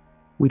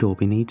 We'd all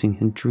been eating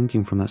and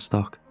drinking from that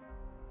stock.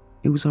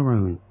 It was our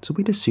own, so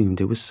we'd assumed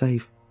it was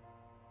safe.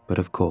 But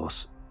of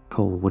course,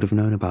 Cole would have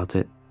known about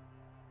it.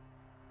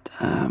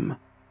 "Damn,"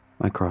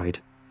 I cried,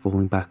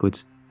 falling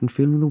backwards and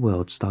feeling the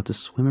world start to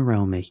swim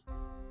around me.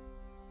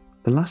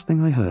 The last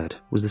thing I heard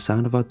was the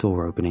sound of our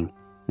door opening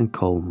and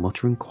Cole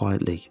muttering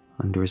quietly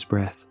under his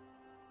breath.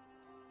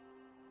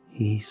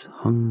 "He's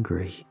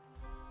hungry."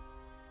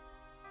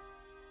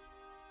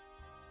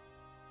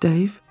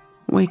 "Dave,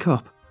 wake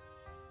up."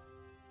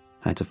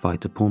 I had to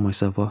fight to pull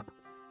myself up.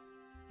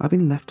 I'd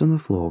been left on the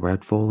floor where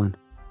I'd fallen,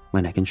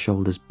 my neck and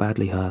shoulders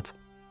badly hurt.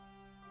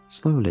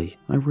 Slowly,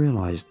 I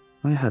realized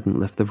I hadn't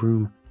left the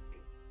room,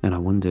 and I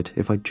wondered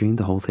if I'd dreamed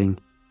the whole thing.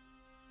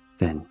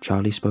 Then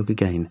Charlie spoke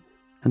again,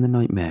 and the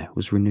nightmare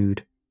was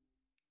renewed.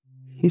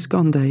 "He's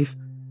gone, Dave,"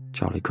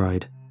 Charlie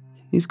cried.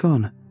 "He's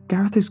gone.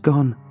 Gareth is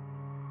gone."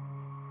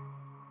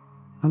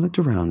 I looked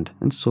around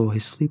and saw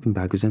his sleeping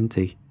bag was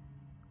empty.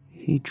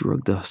 "He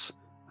drugged us,"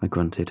 I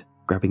grunted,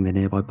 grabbing the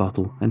nearby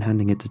bottle and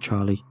handing it to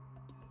Charlie.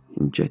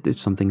 "Injected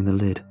something in the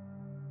lid.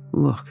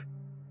 Look."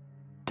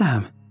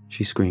 "Damn,"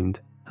 she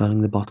screamed,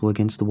 hurling the bottle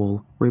against the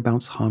wall where it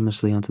bounced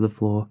harmlessly onto the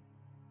floor.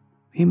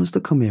 "He must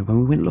have come here when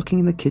we went looking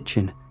in the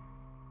kitchen."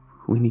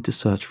 "We need to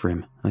search for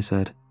him," I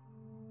said.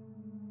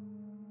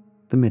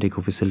 The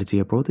medical facility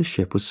aboard the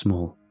ship was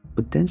small,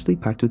 but densely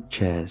packed with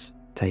chairs,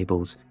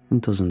 tables,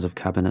 and dozens of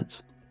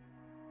cabinets.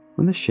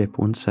 When the ship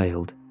once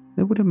sailed,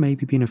 there would have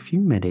maybe been a few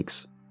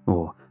medics,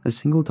 or a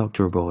single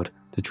doctor aboard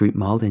to treat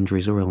mild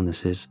injuries or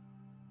illnesses.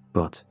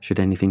 But should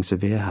anything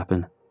severe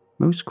happen,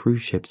 most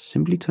cruise ships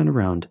simply turn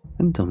around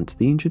and dumped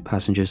the injured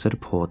passengers at a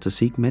port to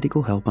seek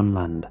medical help on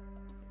land.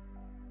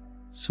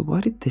 So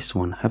why did this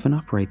one have an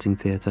operating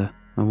theatre,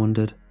 I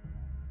wondered.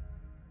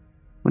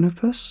 When I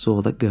first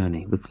saw that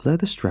gurney with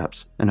leather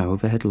straps and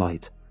overhead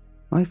light,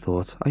 I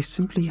thought I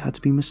simply had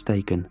to be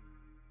mistaken.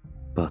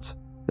 But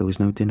there was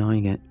no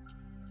denying it.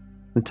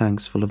 The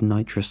tanks full of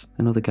nitrous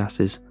and other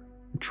gases,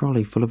 the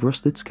trolley full of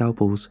rusted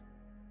scalpels.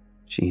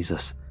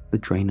 Jesus, the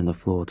drain on the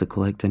floor to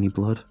collect any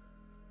blood.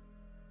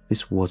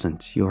 This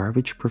wasn't your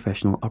average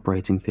professional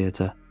operating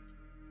theatre.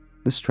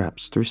 The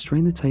straps to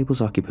restrain the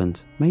table's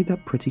occupant made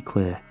that pretty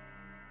clear.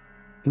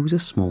 It was a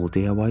small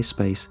DIY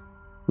space,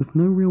 with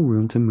no real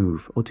room to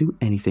move or do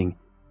anything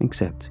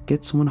except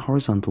get someone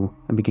horizontal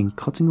and begin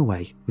cutting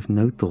away with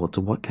no thought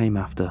to what came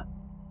after.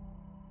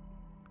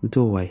 The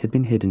doorway had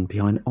been hidden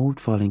behind old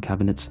filing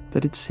cabinets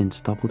that had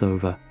since toppled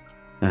over,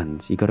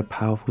 and you got a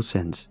powerful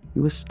sense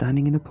you were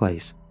standing in a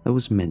place that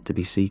was meant to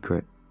be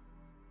secret.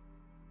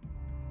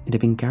 It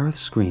had been Gareth's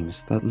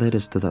screams that led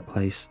us to that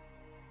place.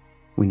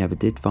 We never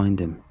did find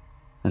him,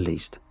 at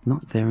least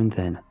not there and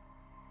then,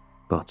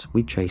 but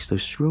we chased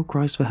those shrill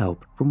cries for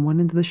help from one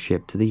end of the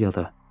ship to the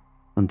other,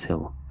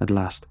 until, at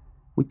last,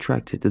 we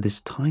tracked it to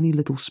this tiny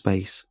little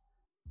space.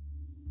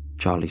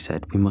 Charlie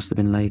said we must have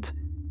been late,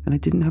 and I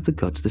didn't have the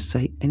guts to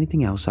say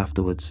anything else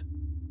afterwards.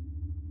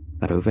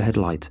 That overhead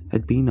light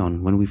had been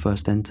on when we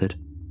first entered.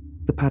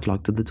 The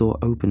padlock to the door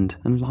opened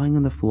and lying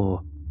on the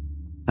floor,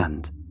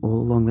 and all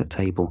along that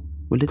table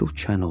were little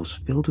channels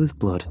filled with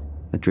blood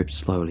that dripped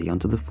slowly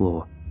onto the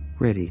floor,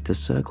 ready to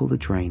circle the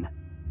drain.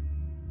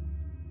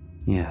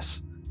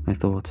 Yes, I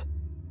thought.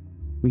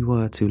 We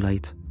were too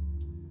late.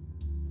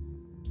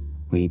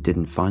 We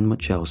didn't find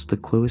much else to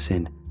clue us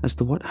in as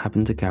to what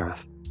happened to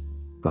Gareth,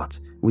 but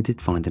we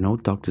did find an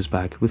old doctor's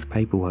bag with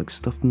paperwork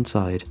stuffed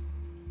inside.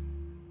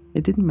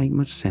 It didn't make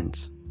much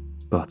sense,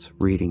 but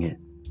reading it,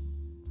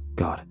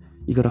 God,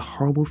 you got a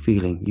horrible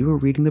feeling you were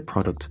reading the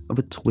product of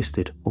a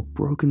twisted or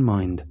broken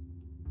mind.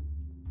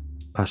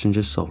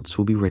 Passenger salts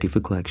will be ready for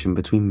collection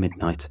between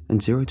midnight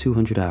and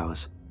 0200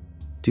 hours.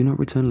 Do not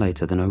return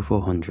later than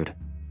 0400.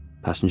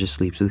 Passenger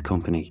sleeps with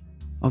company.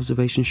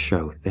 Observations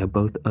show they are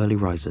both early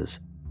risers.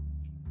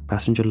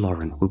 Passenger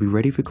Lauren will be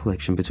ready for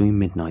collection between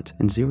midnight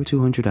and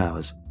 0200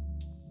 hours.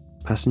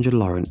 Passenger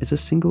Lauren is a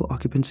single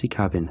occupancy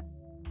cabin.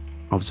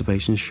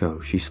 Observations show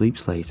she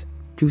sleeps late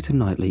due to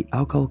nightly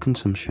alcohol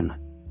consumption.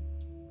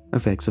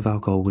 Effects of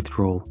alcohol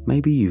withdrawal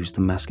may be used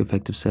to mask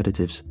effective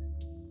sedatives.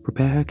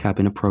 Prepare her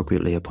cabin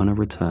appropriately upon her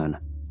return.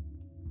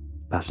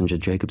 Passenger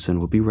Jacobson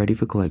will be ready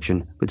for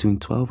collection between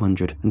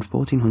 1200 and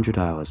 1400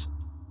 hours.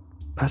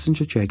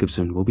 Passenger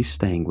Jacobson will be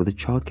staying with a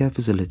childcare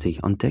facility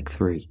on Deck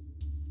 3.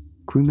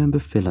 Crew member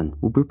Phelan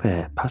will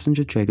prepare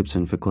Passenger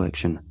Jacobson for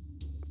collection.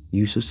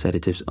 Use of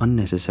sedatives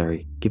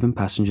unnecessary given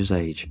passenger's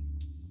age.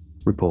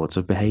 Reports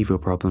of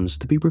behavioural problems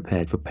to be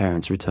prepared for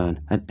parents'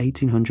 return at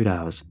 1800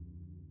 hours.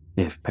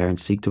 If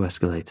parents seek to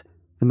escalate,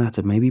 the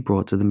matter may be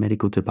brought to the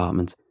medical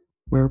department,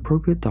 where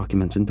appropriate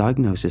documents and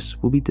diagnosis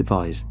will be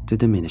devised to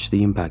diminish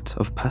the impact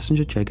of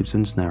Passenger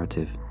Jacobson's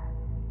narrative.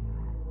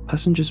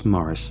 Passengers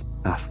Morris,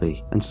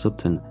 Athley, and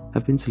Subton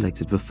have been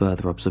selected for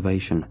further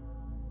observation.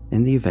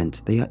 In the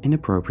event they are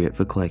inappropriate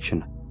for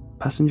collection,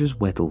 passengers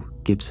Weddell,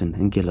 Gibson,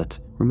 and Gillett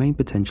remain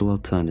potential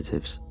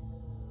alternatives.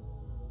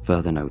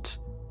 Further notes: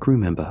 crew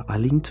member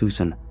Eileen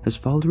Tucson has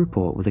filed a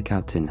report with the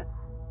captain.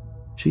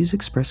 She has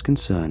expressed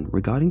concern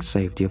regarding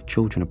safety of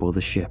children aboard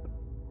the ship,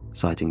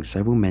 citing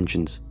several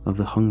mentions of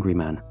the Hungry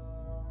Man.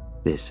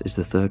 This is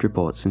the third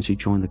report since she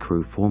joined the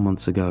crew 4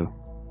 months ago.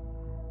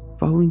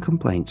 Following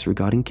complaints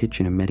regarding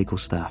kitchen and medical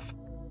staff,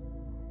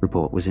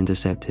 report was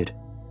intercepted.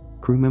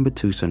 Crew member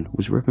Tucson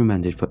was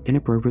reprimanded for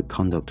inappropriate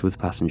conduct with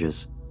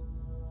passengers.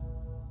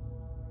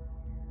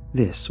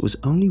 This was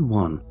only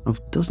one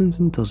of dozens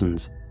and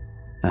dozens,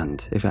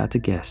 and if I had to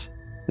guess,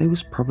 there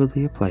was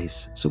probably a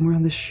place somewhere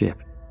on this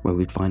ship where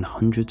we'd find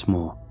hundreds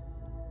more.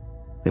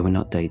 They were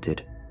not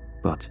dated,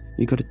 but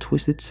you got a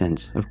twisted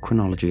sense of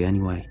chronology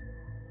anyway.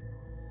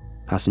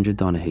 Passenger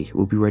Donaghy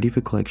will be ready for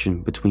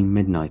collection between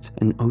midnight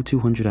and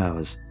 0200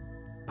 hours.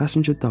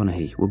 Passenger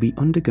Donaghy will be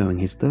undergoing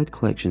his third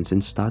collection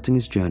since starting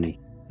his journey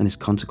and has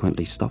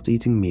consequently stopped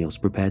eating meals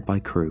prepared by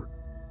crew.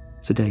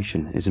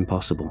 Sedation is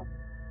impossible.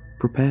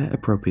 Prepare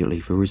appropriately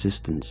for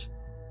resistance.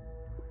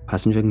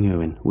 Passenger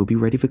Nguyen will be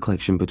ready for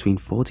collection between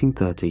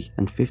 1430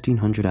 and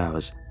 1500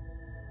 hours.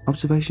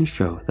 Observations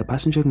show that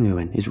Passenger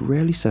Nguyen is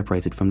rarely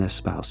separated from their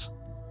spouse.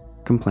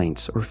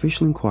 Complaints or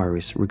official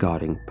inquiries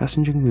regarding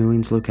Passenger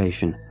Nguyen's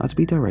location are to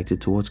be directed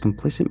towards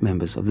complicit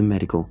members of the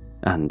medical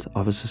and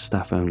officer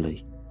staff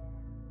only.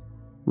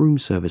 Room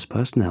service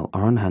personnel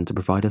are on hand to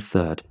provide a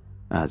third,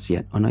 as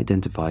yet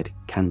unidentified,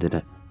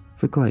 candidate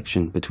for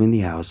collection between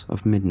the hours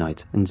of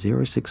midnight and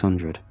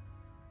 0600.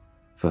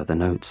 Further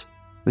notes: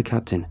 the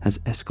captain has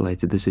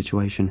escalated the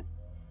situation.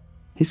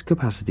 His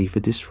capacity for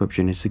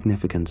disruption is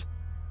significant.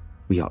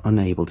 We are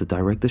unable to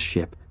direct the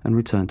ship and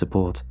return to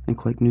port and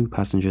collect new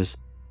passengers.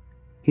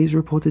 He has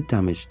reported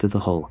damage to the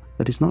hull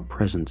that is not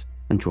present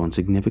and drawn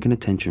significant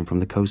attention from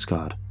the Coast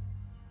Guard.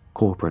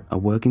 Corporate are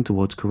working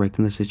towards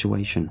correcting the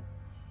situation.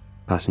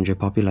 Passenger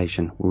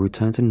population will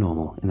return to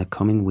normal in the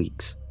coming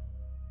weeks.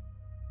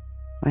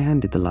 I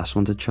handed the last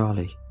one to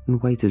Charlie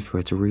and waited for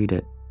her to read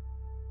it.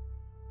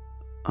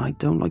 I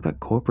don't like that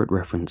corporate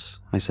reference,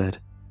 I said.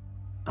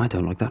 I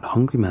don't like that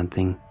Hungry Man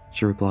thing,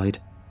 she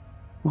replied.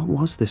 What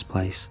was this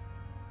place?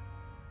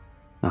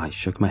 I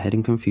shook my head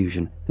in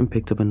confusion and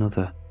picked up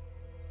another.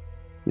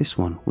 This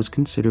one was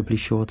considerably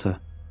shorter.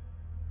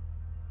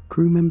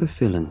 Crew member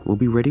Phelan will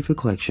be ready for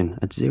collection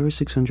at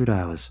 0600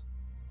 hours.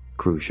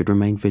 Crew should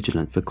remain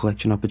vigilant for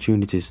collection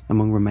opportunities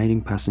among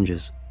remaining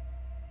passengers.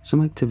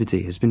 Some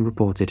activity has been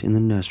reported in the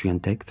nursery on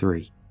Deck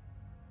 3.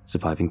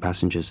 Surviving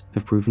passengers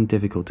have proven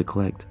difficult to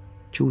collect,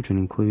 children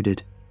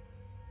included.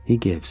 He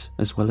gives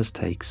as well as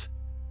takes.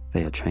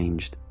 They are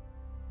changed.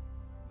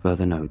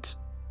 Further notes: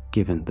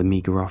 Given the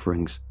meagre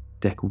offerings,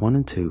 Deck 1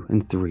 and 2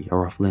 and 3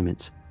 are off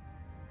limits.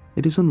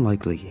 It is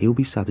unlikely he'll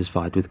be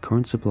satisfied with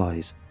current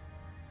supplies.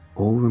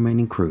 All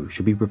remaining crew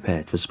should be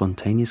prepared for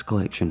spontaneous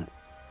collection.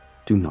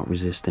 Do not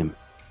resist him.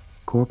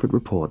 Corporate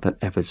report that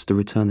efforts to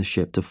return the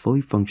ship to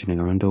fully functioning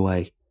are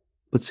underway,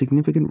 but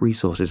significant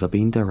resources are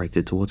being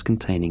directed towards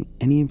containing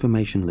any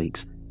information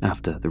leaks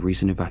after the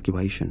recent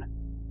evacuation.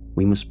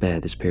 We must bear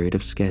this period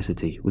of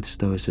scarcity with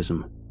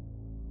stoicism.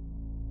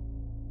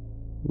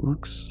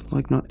 Looks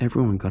like not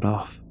everyone got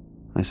off,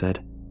 I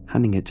said,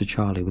 handing it to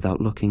Charlie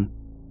without looking.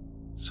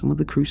 Some of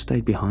the crew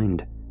stayed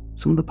behind,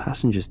 some of the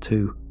passengers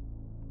too.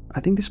 I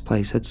think this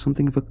place had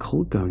something of a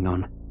cult going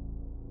on.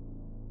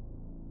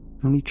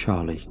 Only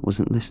Charlie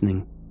wasn't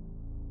listening.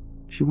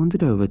 She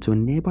wandered over to a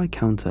nearby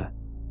counter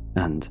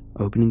and,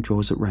 opening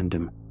drawers at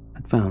random,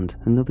 had found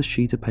another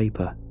sheet of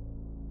paper.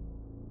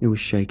 It was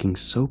shaking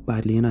so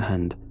badly in her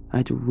hand I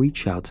had to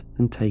reach out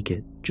and take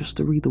it just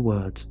to read the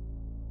words.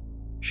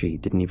 She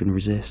didn't even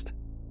resist.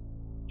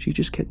 She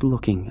just kept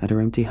looking at her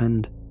empty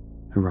hand,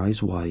 her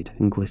eyes wide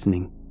and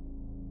glistening.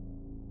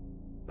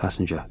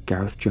 Passenger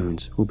Gareth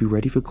Jones will be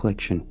ready for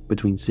collection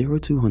between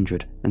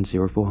 0200 and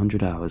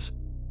 0400 hours.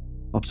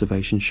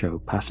 Observations show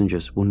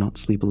passengers will not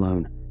sleep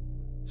alone.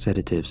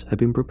 Sedatives have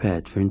been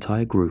prepared for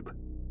entire group.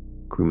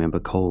 Crew member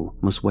Cole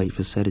must wait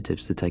for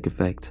sedatives to take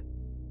effect.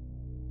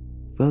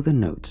 Further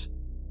notes: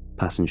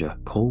 passenger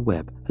Cole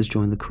Webb has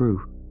joined the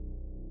crew.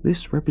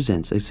 This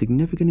represents a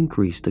significant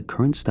increase to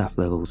current staff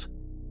levels.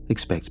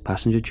 Expect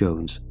passenger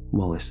Jones,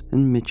 Wallace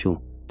and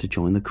Mitchell to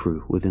join the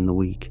crew within the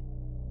week.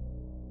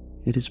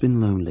 It has been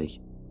lonely.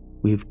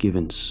 We have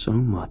given so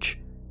much,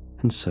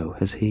 and so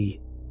has he.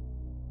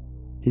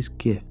 His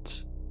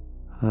gifts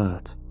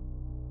hurt.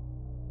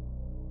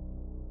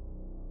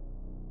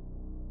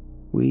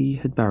 We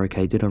had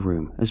barricaded our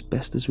room as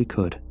best as we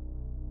could,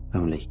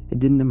 only it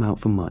didn't amount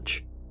for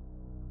much.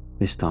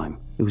 This time,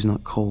 it was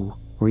not Cole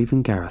or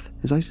even Gareth,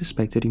 as I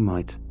suspected he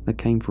might, that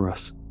came for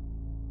us.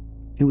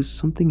 It was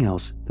something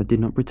else that did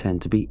not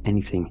pretend to be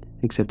anything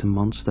except a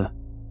monster.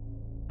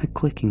 A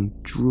clicking,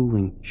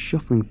 drooling,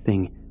 shuffling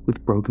thing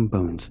with broken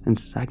bones and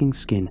sagging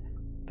skin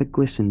that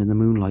glistened in the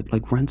moonlight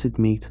like rancid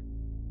meat.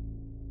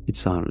 It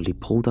silently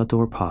pulled our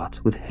door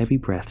apart with heavy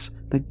breaths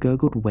that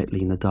gurgled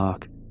wetly in the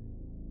dark.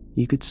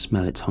 You could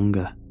smell its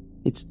hunger,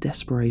 its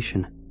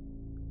desperation.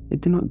 It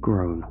did not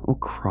groan or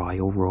cry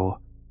or roar.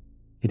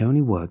 It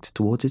only worked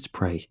towards its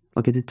prey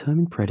like a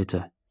determined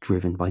predator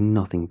driven by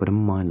nothing but a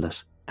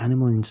mindless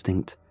animal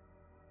instinct.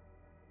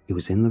 It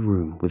was in the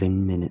room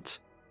within minutes.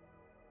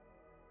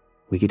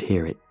 We could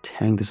hear it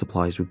tearing the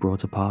supplies we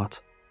brought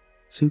apart.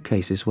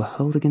 Suitcases were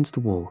hurled against the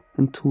wall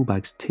and tool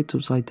bags tipped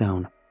upside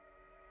down.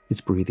 Its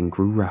breathing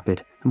grew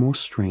rapid and more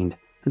strained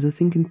as the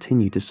thing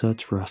continued to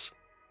search for us.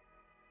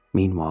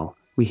 Meanwhile,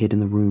 we hid in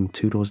the room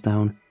 2 doors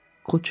down,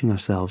 clutching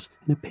ourselves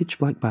in a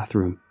pitch-black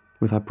bathroom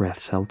with our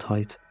breaths held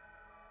tight.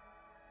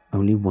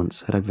 Only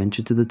once had I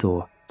ventured to the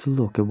door to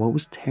look at what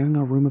was tearing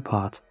our room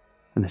apart,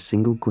 and a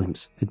single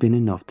glimpse had been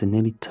enough to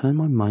nearly turn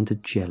my mind to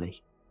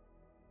jelly.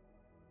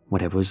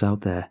 Whatever was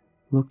out there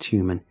looked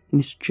human in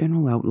its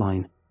general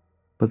outline,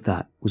 but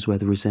that was where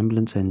the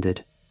resemblance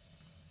ended.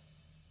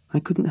 I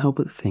couldn't help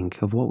but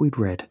think of what we'd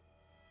read.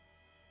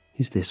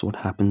 Is this what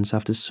happens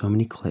after so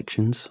many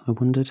collections, I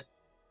wondered?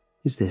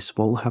 Is this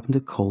what will happen to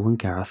Cole and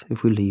Gareth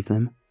if we leave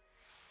them?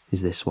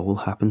 Is this what will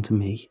happen to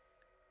me?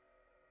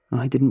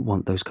 I didn't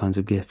want those kinds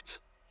of gifts.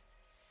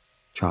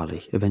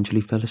 Charlie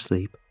eventually fell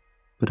asleep,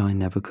 but I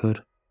never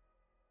could.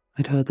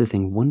 I'd heard the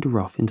thing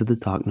wander off into the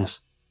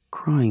darkness,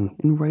 crying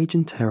in rage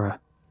and terror.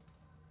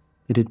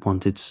 It had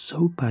wanted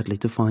so badly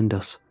to find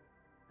us,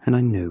 and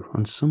I knew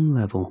on some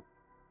level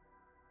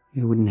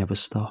it would never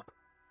stop.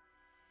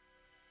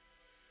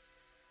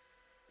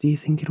 "Do you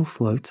think it'll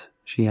float?"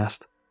 she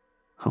asked.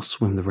 "I'll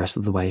swim the rest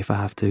of the way if I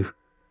have to,"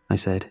 I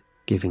said,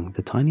 giving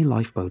the tiny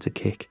lifeboat a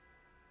kick.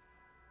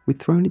 We'd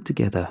thrown it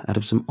together out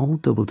of some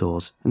old double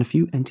doors and a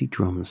few empty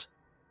drums.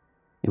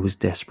 It was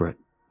desperate,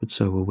 but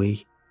so were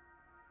we.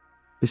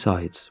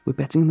 Besides, we're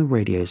betting on the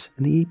radios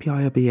and the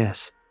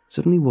EPIRBS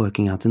suddenly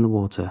working out in the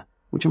water,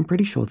 which I'm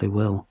pretty sure they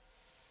will.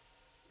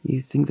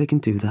 "You think they can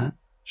do that?"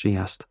 she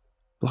asked.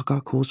 "Block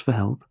our calls for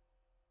help?"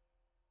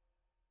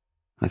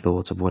 I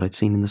thought of what I'd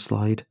seen in the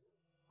slide,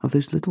 of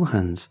those little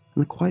hands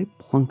and the quiet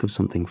plunk of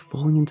something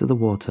falling into the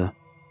water.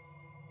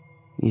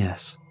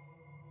 Yes.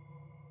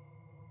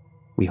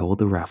 We hauled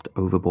the raft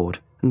overboard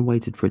and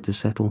waited for it to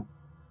settle.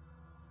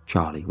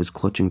 Charlie was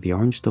clutching the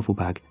orange duffel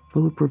bag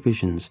full of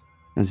provisions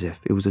as if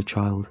it was a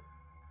child,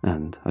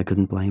 and I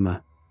couldn't blame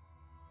her.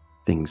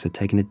 Things had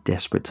taken a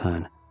desperate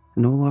turn,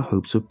 and all our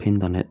hopes were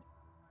pinned on it.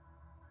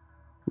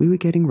 We were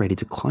getting ready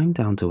to climb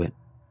down to it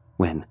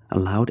when a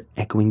loud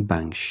echoing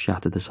bang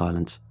shattered the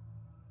silence.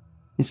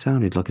 It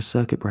sounded like a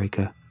circuit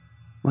breaker,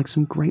 like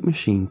some great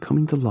machine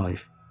coming to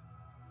life.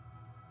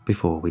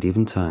 Before we'd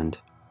even turned,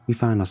 we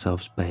found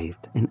ourselves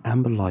bathed in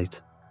amber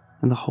light,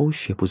 and the whole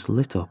ship was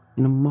lit up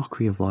in a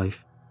mockery of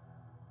life.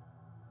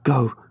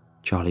 "Go!"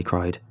 Charlie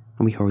cried,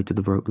 and we hurried to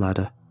the rope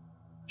ladder.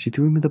 She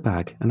threw me the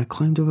bag and I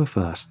climbed over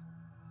first.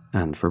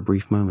 and for a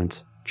brief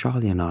moment,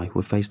 Charlie and I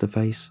were face to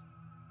face.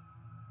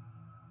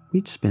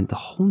 We'd spent the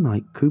whole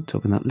night cooped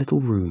up in that little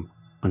room,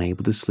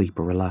 unable to sleep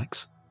or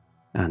relax,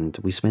 and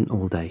we spent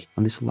all day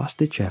on this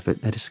last-ditch effort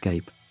at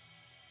escape.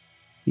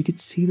 You could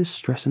see the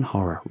stress and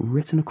horror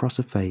written across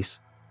her face.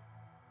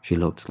 She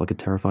looked like a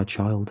terrified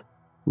child,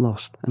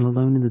 lost and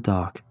alone in the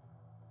dark,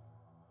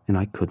 and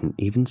I couldn't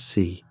even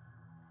see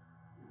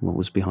what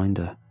was behind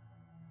her.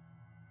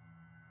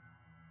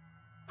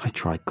 I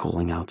tried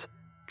calling out,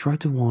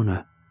 tried to warn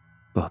her,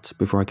 but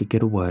before I could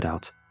get a word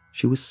out,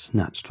 she was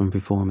snatched from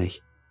before me.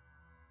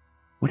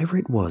 Whatever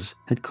it was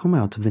had come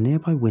out of the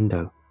nearby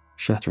window,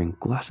 shattering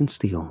glass and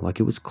steel like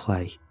it was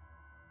clay.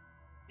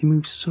 It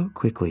moved so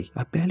quickly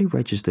I barely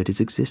registered its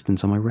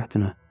existence on my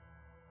retina,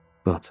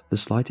 but the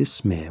slightest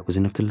smear was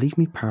enough to leave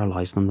me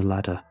paralyzed on the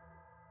ladder,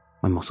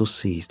 my muscles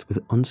seized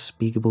with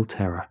unspeakable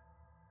terror.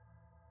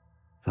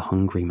 The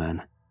hungry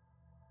man.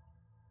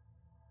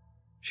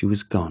 She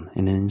was gone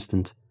in an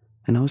instant,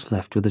 and I was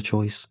left with a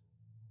choice.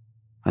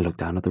 I looked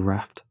down at the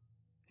raft.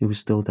 It was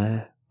still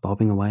there,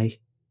 bobbing away.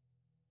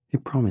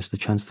 It promised a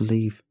chance to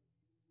leave,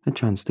 a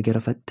chance to get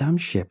off that damn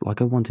ship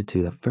like I wanted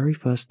to that very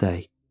first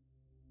day.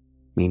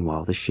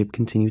 Meanwhile, the ship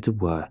continued to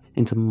whir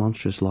into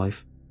monstrous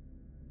life,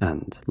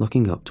 and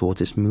looking up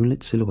towards its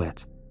moonlit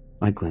silhouette,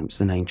 I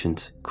glimpsed an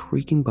ancient,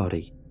 creaking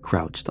body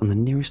crouched on the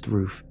nearest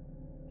roof,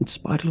 its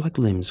spider-like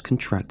limbs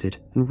contracted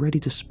and ready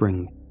to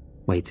spring,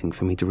 waiting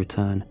for me to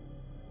return.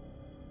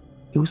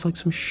 It was like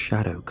some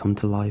shadow come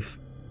to life.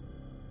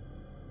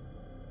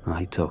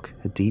 I took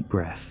a deep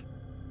breath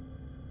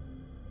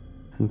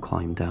and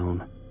climbed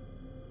down.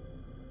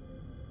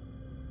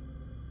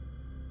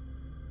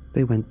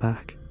 They went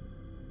back.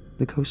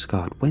 The Coast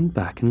Guard went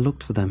back and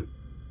looked for them.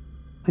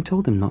 I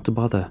told them not to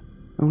bother,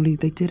 only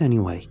they did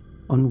anyway,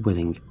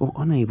 unwilling or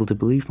unable to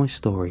believe my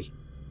story.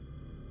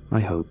 I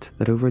hoped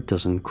that over a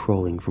dozen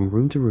crawling from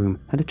room to room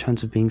had a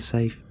chance of being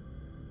safe,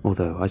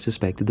 although I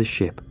suspected the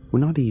ship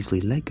would not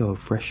easily let go of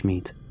fresh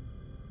meat.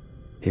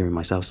 Hearing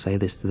myself say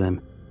this to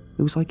them,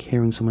 it was like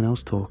hearing someone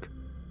else talk.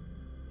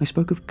 I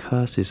spoke of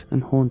curses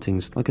and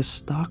hauntings like a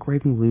stark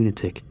raving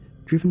lunatic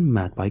driven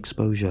mad by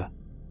exposure.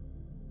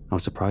 I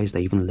was surprised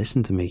they even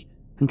listened to me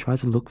and tried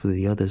to look for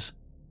the others,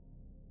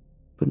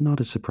 but not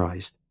as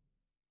surprised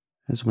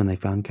as when they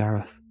found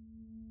Gareth.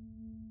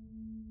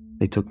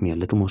 They took me a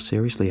little more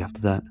seriously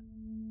after that.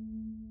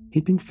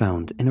 He'd been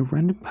found in a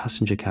random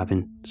passenger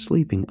cabin,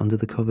 sleeping under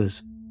the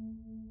covers.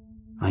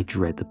 I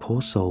dread the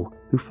poor soul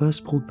who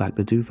first pulled back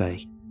the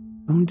duvet,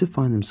 only to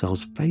find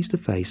themselves face to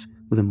face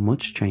with a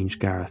much-changed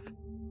Gareth.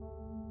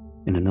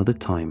 In another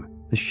time,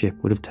 the ship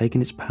would have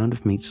taken its pound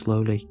of meat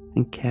slowly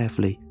and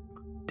carefully,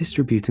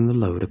 distributing the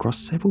load across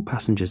several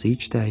passengers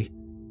each day,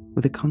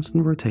 with a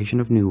constant rotation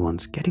of new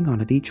ones getting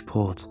on at each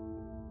port.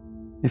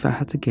 If I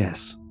had to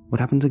guess, what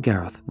happened to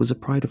Gareth was a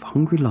pride of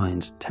hungry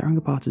lions tearing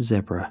apart a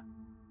zebra,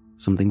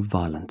 something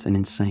violent and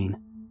insane.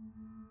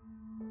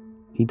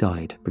 He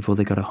died before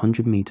they got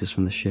 100 meters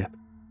from the ship.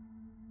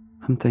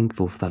 I'm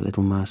thankful for that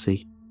little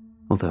mercy,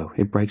 although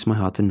it breaks my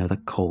heart to know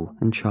that Cole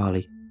and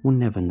Charlie will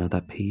never know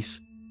that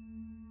peace.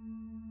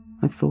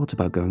 I've thought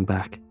about going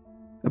back,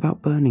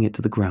 about burning it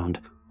to the ground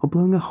or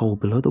blowing a hole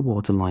below the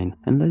waterline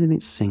and letting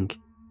it sink.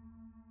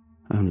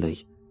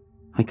 Only,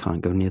 I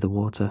can't go near the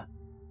water.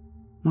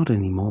 Not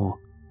anymore.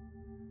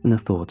 And the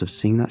thought of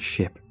seeing that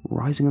ship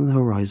rising on the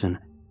horizon,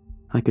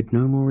 I could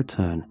no more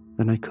return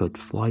than I could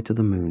fly to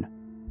the moon.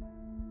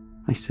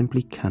 I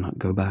simply cannot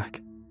go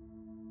back.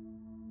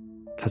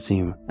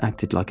 Kazim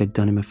acted like I'd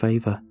done him a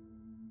favor.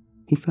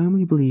 He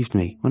firmly believed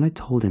me when I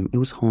told him it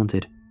was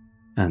haunted,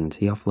 and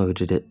he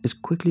offloaded it as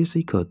quickly as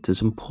he could to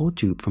some poor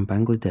dupe from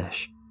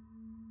Bangladesh.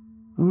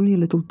 Only a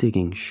little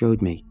digging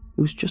showed me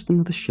it was just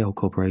another shell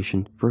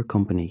corporation for a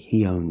company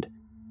he owned.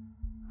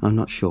 I'm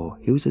not sure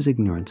he was as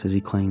ignorant as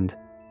he claimed,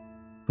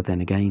 but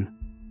then again,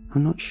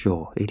 I'm not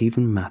sure it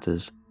even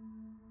matters.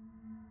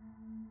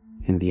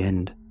 In the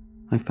end,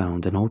 I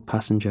found an old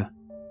passenger,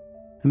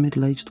 a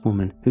middle-aged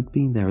woman who'd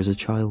been there as a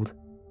child.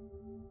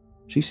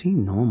 She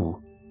seemed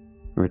normal,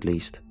 or at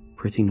least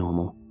pretty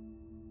normal.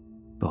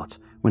 But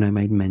when I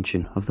made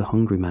mention of the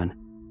hungry man,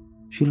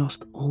 she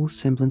lost all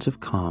semblance of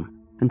calm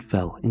and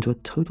fell into a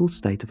total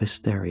state of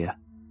hysteria.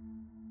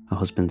 Her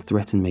husband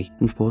threatened me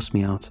and forced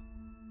me out,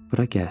 but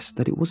I guessed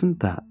that it wasn't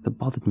that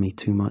bothered me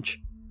too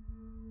much.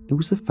 It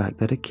was the fact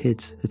that her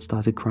kids had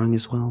started crying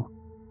as well,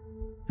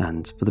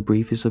 and for the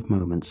briefest of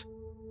moments,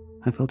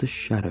 I felt a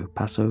shadow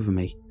pass over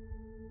me,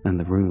 and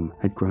the room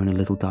had grown a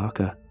little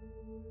darker.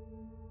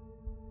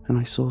 And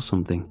I saw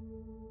something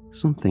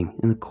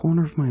in the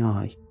corner of my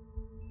eye,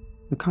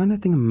 the kind of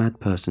thing a mad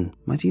person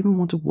might even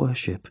want to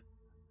worship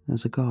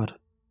as a god.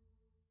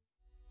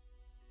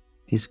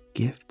 His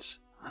gifts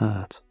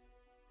hurt.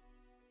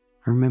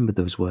 I remembered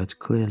those words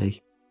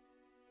clearly.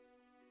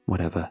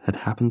 Whatever had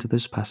happened to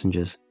those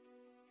passengers,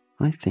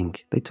 I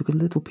think they took a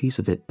little piece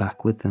of it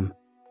back with them,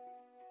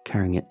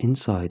 carrying it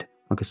inside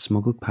like a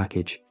smuggled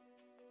package,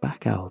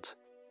 back out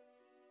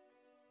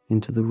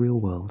into the real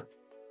world.